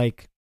ultimately,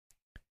 like,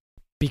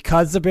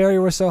 because the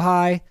barrier was so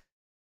high,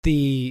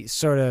 the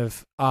sort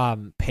of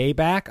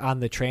payback on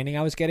the training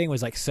I was getting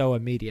was like so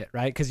immediate,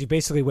 right? Because you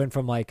basically went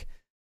from like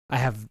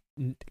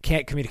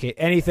can't communicate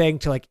anything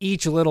to like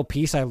each little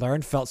piece I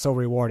learned felt so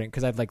rewarding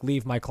because I'd like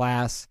leave my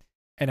class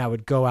and I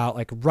would go out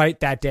like right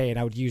that day and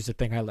I would use the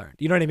thing I learned.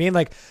 You know what I mean?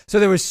 Like, so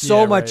there was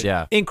so Yeah, much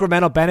right. Yeah.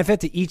 incremental benefit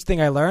to each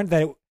thing I learned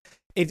that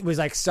it was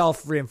like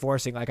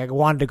self-reinforcing. Like I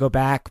wanted to go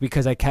back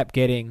because I kept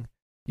getting,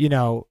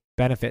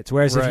 benefits.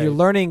 Whereas if Right. you're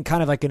learning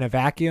kind of like in a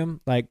vacuum,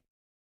 like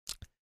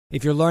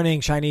if you're learning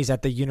Chinese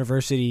at the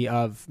University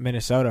of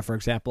Minnesota, for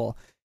example,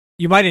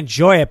 you might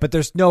enjoy it, but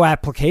there's no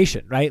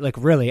application, right? Like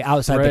really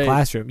outside the Right.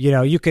 classroom.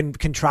 You can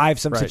contrive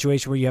some Right.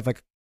 situation where you have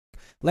like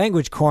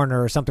language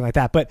corner or something like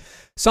that, but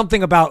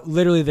something about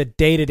literally the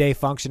day-to-day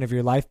function of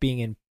your life being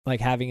in like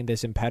having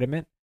this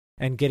impediment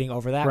and getting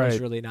over that was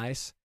Right. really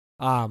nice.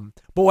 But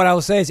what I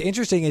will say is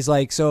interesting is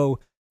like, so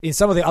in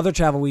some of the other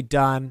travel we'd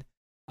done,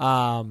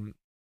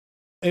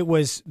 there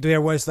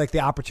was like the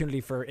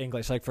opportunity for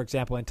English. Like for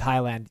example, in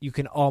Thailand, you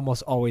can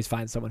almost always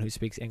find someone who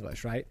speaks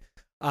English, right?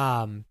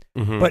 Mhm.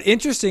 But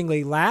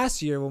interestingly,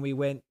 last year when we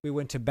went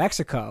to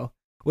Mexico,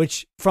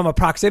 which from a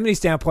proximity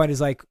standpoint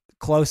is like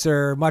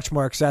closer, much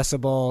more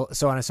accessible,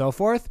 so on and so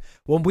forth.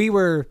 When we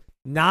were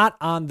not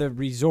on the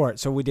resort,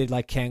 so we did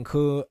like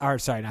Cancun, or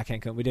sorry, not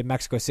Cancun. We did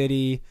Mexico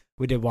City,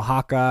 we did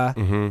Oaxaca,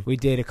 Mhm. we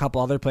did a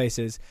couple other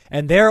places,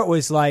 and there it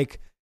was like,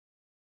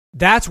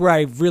 that's where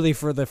I really,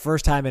 for the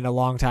first time in a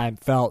long time,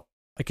 felt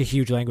like a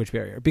huge language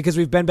barrier because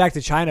we've been back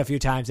to China a few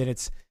times, and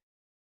it's,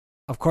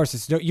 of course,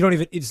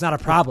 it's not a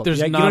problem. There's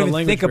you not don't a even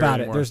language think about barrier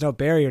it. anymore. There's no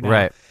barrier now.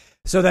 Right.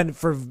 So then,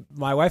 for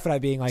my wife and I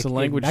being like It's a in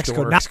language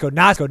Mexico,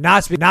 store.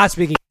 not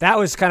speaking, that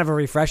was kind of a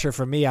refresher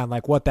for me on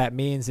like what that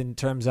means in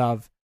terms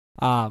of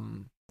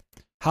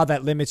how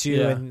that limits you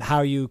Yeah. and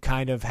how you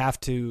kind of have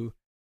to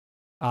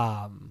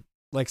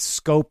like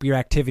scope your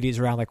activities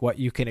around like what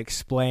you can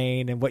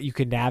explain and what you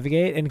can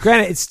navigate. And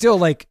granted, it's still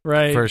like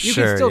Right. For you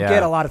sure. can still yeah.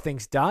 get a lot of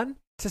things done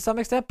to some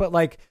extent, but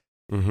like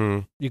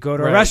Mhm. you go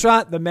to a Right.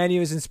 restaurant, the menu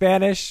is in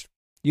Spanish.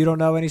 You don't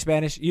know any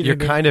Spanish. You're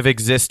kind of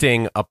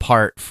existing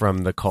apart from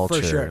the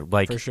culture. for sure,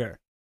 Like for sure.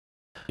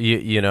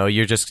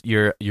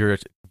 you're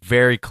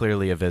very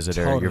clearly a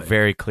visitor. Totally. You're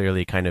very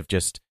clearly kind of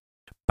just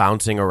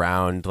bouncing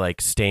around,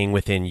 like staying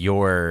within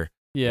your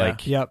Yeah.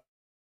 like Yep.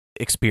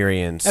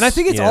 experience. And I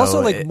think it's you know,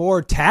 also like it-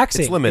 more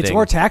taxing. it's limiting. It's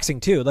more taxing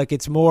too. Like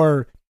it's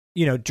more,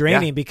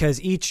 draining because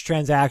each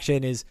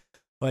transaction is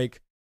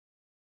like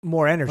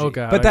more energy. Oh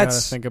god. but I gotta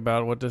that's think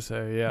about what to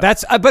say. Yeah.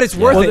 that's but it's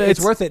worth Well, it. It's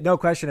it's- worth it. No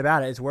question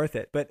about it. It's worth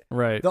it. But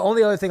right. the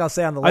only other thing I'll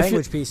say on the I feel-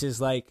 language piece is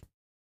like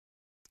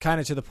kind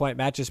of to the point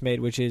Matt just made,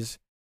 which is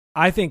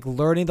I think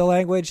learning the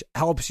language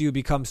helps you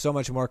become so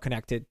much more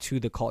connected to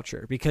the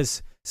culture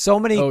because so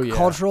many Oh, yeah.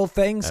 cultural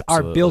things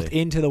are built Absolutely.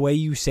 into the way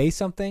you say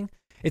something.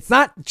 It's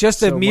not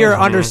just a So mere much.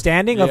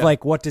 understanding of Yeah.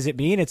 like what does it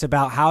mean. It's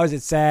about how is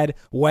it said,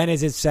 when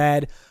is it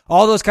said,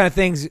 all those kind of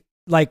things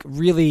like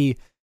really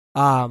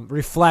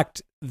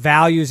reflect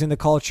values in the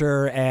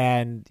culture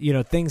and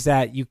things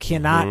that you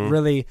cannot Mhm.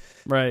 really.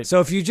 Right.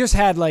 So if you just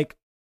had like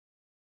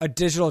a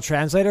digital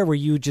translator where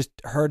you just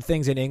heard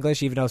things in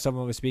English, even though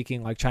someone was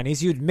speaking like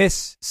Chinese, you'd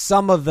miss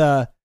some of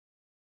the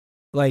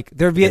like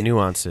there'd be the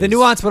nuances, the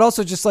nuance, but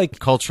also just like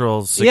cultural.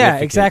 yeah,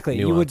 significant exactly.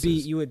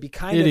 Nuances. You would be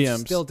kind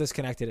Idioms. of still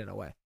disconnected in a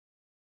way.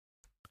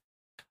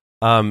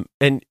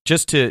 And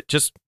just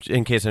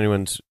in case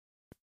anyone's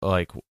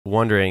like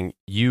wondering,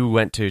 you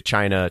went to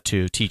China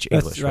to teach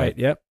English, That's right.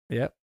 Yep.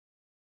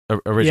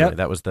 Originally, Yep.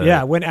 that was the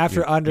Yeah, went after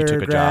you took a job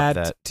undergrad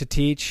that- to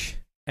teach,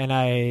 and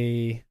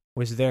I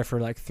was there for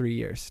like 3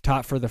 years.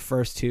 Taught for the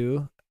first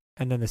 2,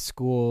 and then the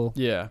school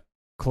Yeah.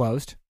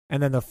 closed.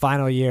 And then the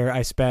final year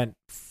I spent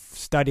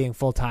studying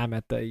full time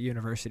at the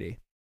university.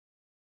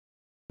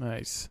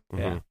 Nice.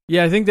 Mhm.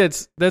 Yeah, I think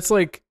that's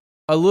like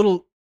a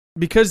little,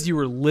 because you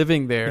were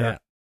living there.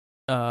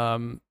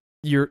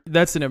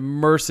 That's an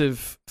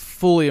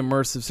fully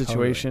immersive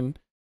situation.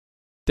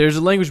 There's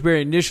a language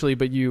barrier initially,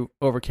 but you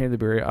overcame the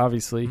barrier,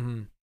 obviously.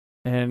 Mhm.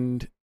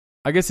 And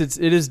I guess it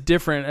is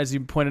different, as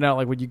you pointed out,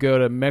 like when you go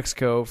to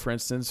Mexico, for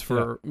instance,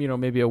 for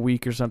maybe a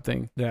week or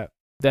something. Yeah.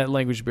 That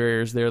language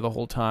barrier is there the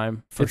whole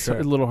time. For It's sure.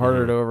 a little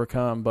harder Mhm. to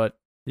overcome, but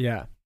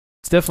Yeah.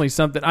 it's definitely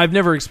something I've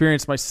never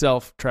experienced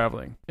myself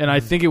traveling. And I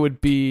Mhm. think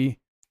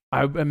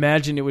I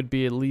imagine it would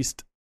be at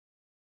least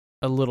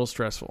a little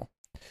stressful.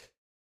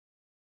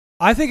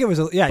 I think it was,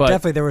 But,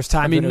 definitely there was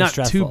times I mean, when it was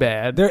not stressful. too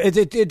bad. There,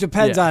 it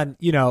depends Yeah.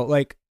 on,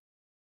 like,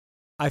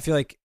 I feel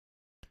like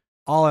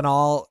all in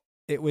all,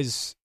 it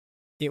was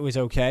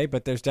okay,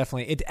 but there's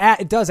definitely,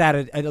 it does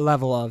add a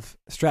level of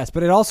stress,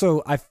 but it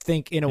also, I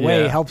think, in a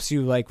way, Yeah. helps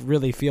you, like,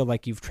 really feel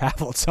like you've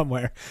traveled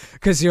somewhere,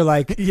 because you're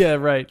like, Yeah,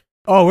 right.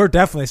 oh, we're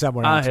definitely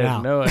somewhere I else had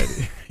now. no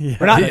idea. Yeah.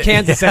 We're not in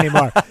Kansas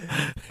anymore.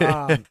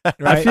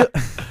 Right?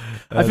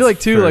 I feel like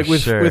too, for like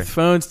with sure. with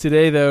phones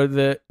today, though,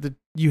 that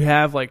you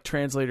have like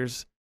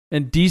translators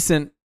and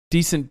decent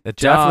It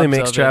definitely jobs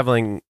makes of it.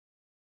 traveling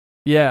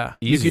Yeah,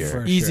 easier. You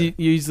For could you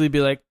easily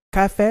be like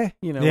cafe,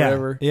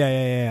 whatever.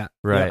 Yeah.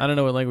 right. I don't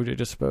know what language I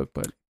just spoke,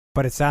 but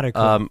But it sounded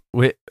cool.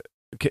 Thanks.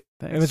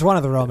 It was one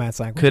of the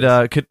romance languages.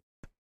 Could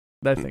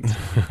that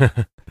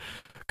thing.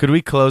 could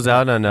we close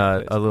out on a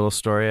little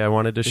story I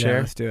wanted to Yeah, share?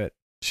 let's do it.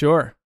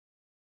 Sure.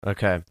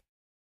 Okay.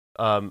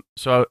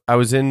 So I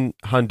was in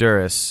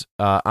Honduras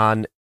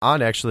on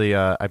actually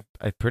I'm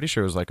pretty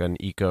sure it was like an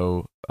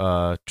eco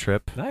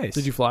trip. Nice.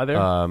 Did you fly there?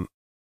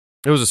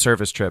 It was a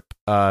service trip.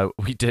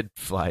 We did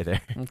fly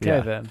there. Okay, Yeah.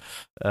 then.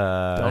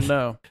 Uh, Don't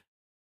know.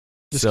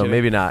 Just so kidding.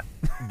 maybe not.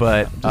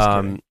 But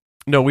kidding.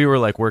 no, we were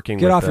like working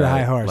Get with off your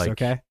high horse, like,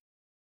 okay?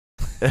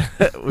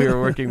 we were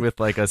working with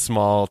like a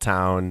small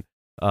town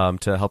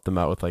to help them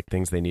out with like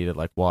things they needed,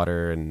 like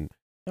water and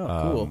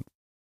Oh,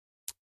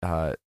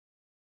 cool.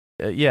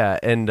 yeah,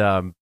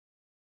 and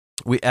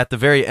we at the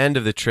very end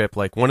of the trip,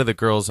 like one of the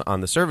girls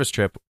on the service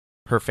trip,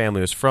 her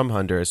family was from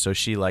Honduras, so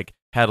she like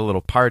had a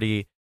little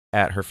party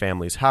at her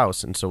family's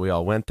house, and so we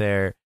all went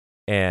there,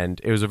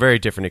 and it was a very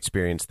different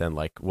experience than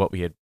like what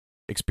we had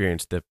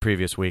experienced the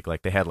previous week.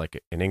 Like they had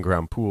like an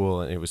in-ground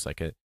pool, and it was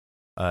like a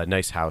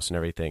nice house and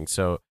everything.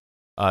 So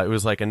it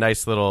was like a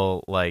nice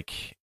little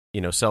like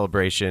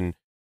celebration.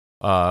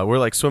 We're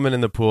like swimming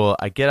in the pool.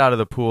 I get out of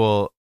the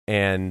pool,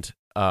 and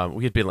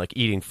we had been like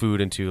eating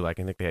food into like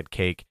I think they had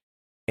cake,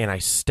 and I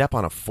step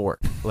on a fork,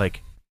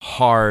 like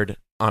hard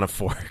on a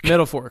fork.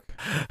 Metal fork.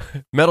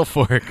 Metal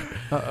fork.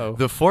 Uh-oh.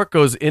 The fork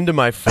goes into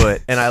my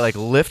foot, and I like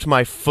lift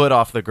my foot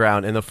off the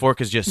ground, and the fork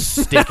is just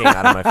sticking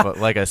out of my foot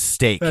like a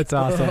steak. That's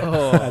awesome.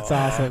 Oh. That's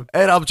awesome.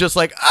 And I'm just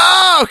like,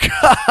 oh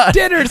god,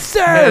 Dinner and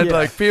served.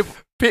 like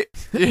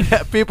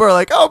people are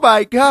like, oh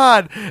my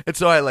god, and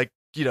so I like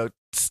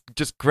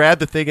just grab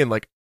the thing and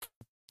like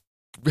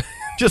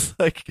just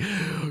like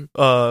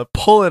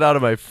pull it out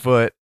of my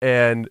foot,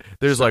 and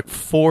there's like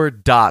 4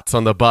 dots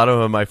on the bottom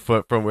of my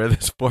foot from where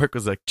this fork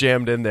was like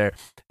jammed in there.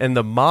 And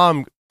the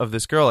mom of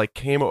this girl like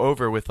came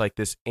over with like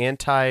this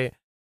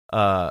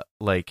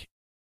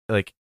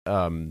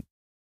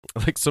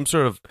like some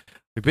sort of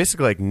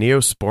basically like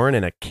Neosporin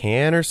in a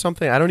can or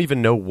something. I don't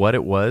even know what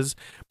it was,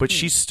 but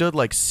she stood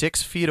like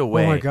 6 feet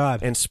away Oh my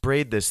God. and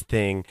sprayed this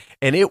thing,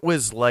 and it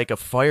was like a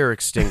fire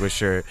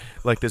extinguisher,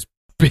 like this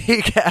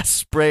big ass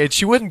spray, and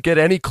she wouldn't get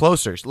any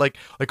closer, like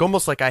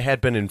almost like I had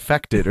been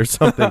infected or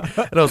something.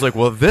 And I was like,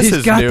 well, this He's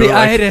is got new. the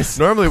Like, itis.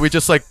 normally we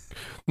just like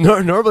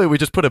normally we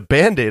just put a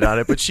Band-Aid on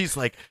it, but she's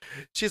like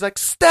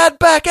stand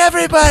back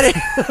everybody.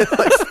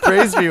 Like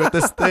sprays me with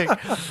this thing,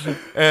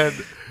 and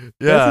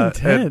yeah, That's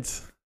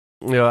intense.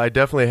 and, I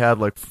definitely had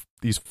like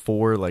these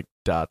 4 like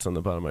dots on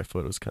the bottom of my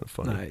foot. It was kind of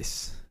funny.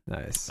 Nice.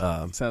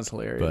 Sounds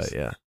hilarious. But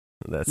yeah,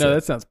 that's no, it.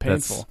 that sounds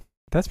painful.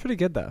 That's pretty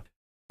good though.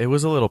 It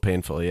was a little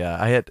painful.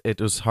 Yeah, it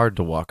was hard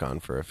to walk on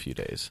for a few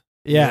days.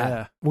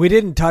 Yeah. We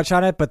didn't touch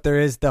on it, but there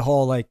is the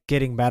whole like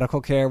getting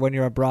medical care when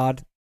you're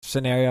abroad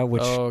scenario,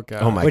 which Oh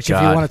god. Oh my if you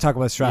God. want to talk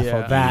about stressful,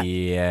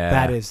 Yeah.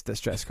 that is the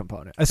stress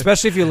component.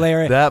 Especially if you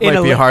layer that in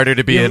might be harder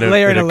to be you in a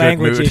layer in a good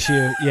language mood.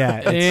 issue.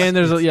 Yeah. And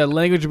there's a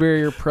language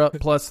barrier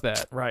plus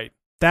that. Right.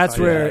 That's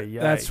Oh, where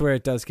yeah. that's where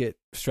it does get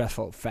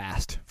stressful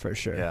fast for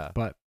sure. Yeah.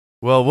 But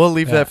Well, we'll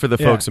leave yeah, that for the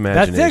yeah. folks'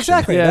 imagination. That's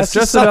exactly. Yeah, That's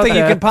just stress about something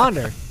you that. can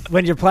ponder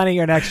when you're planning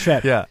your next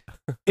trip. Yeah,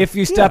 If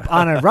you step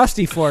on a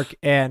rusty fork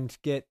and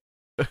get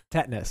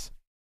tetanus.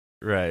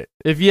 right.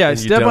 If And you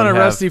step on don't a have-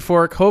 rusty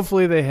fork,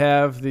 hopefully they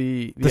have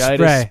the The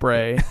itis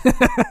spray.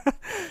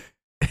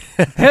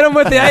 Hit him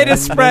with the And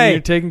itis then spray. You're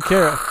taken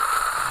care of.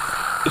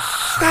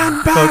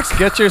 Stand back. Folks,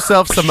 get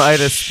yourself some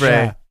itis spray.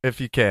 Yeah. if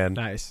you can.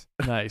 Nice.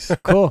 Nice.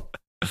 Cool.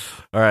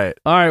 All right.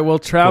 All right. Well,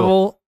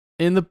 travel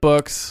in the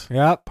books.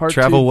 Yep. Part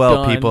Travel 2 well,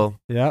 done. people.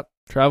 Yep.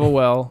 Travel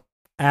well.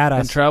 Add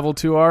And us. travel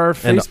to our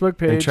Facebook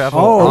page. and travel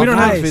Oh, we don't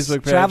have a nice.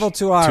 Facebook page. Travel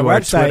to our to our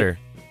website Twitter.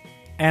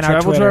 and our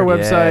Travel to Twitter. our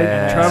website.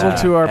 Yeah. Travel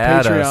to our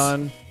Add us.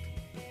 Patreon.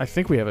 I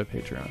think we have a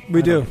Patreon. We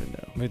I don't do. even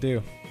know. We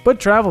do. But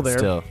travel there.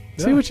 Still.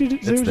 See what you do,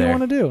 see It's what you there.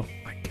 want to do.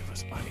 Like give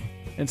us money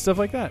and stuff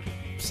like that.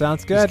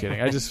 Sounds Just good.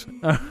 kidding. I just.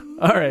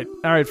 All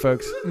right,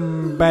 folks.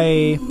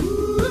 Bye.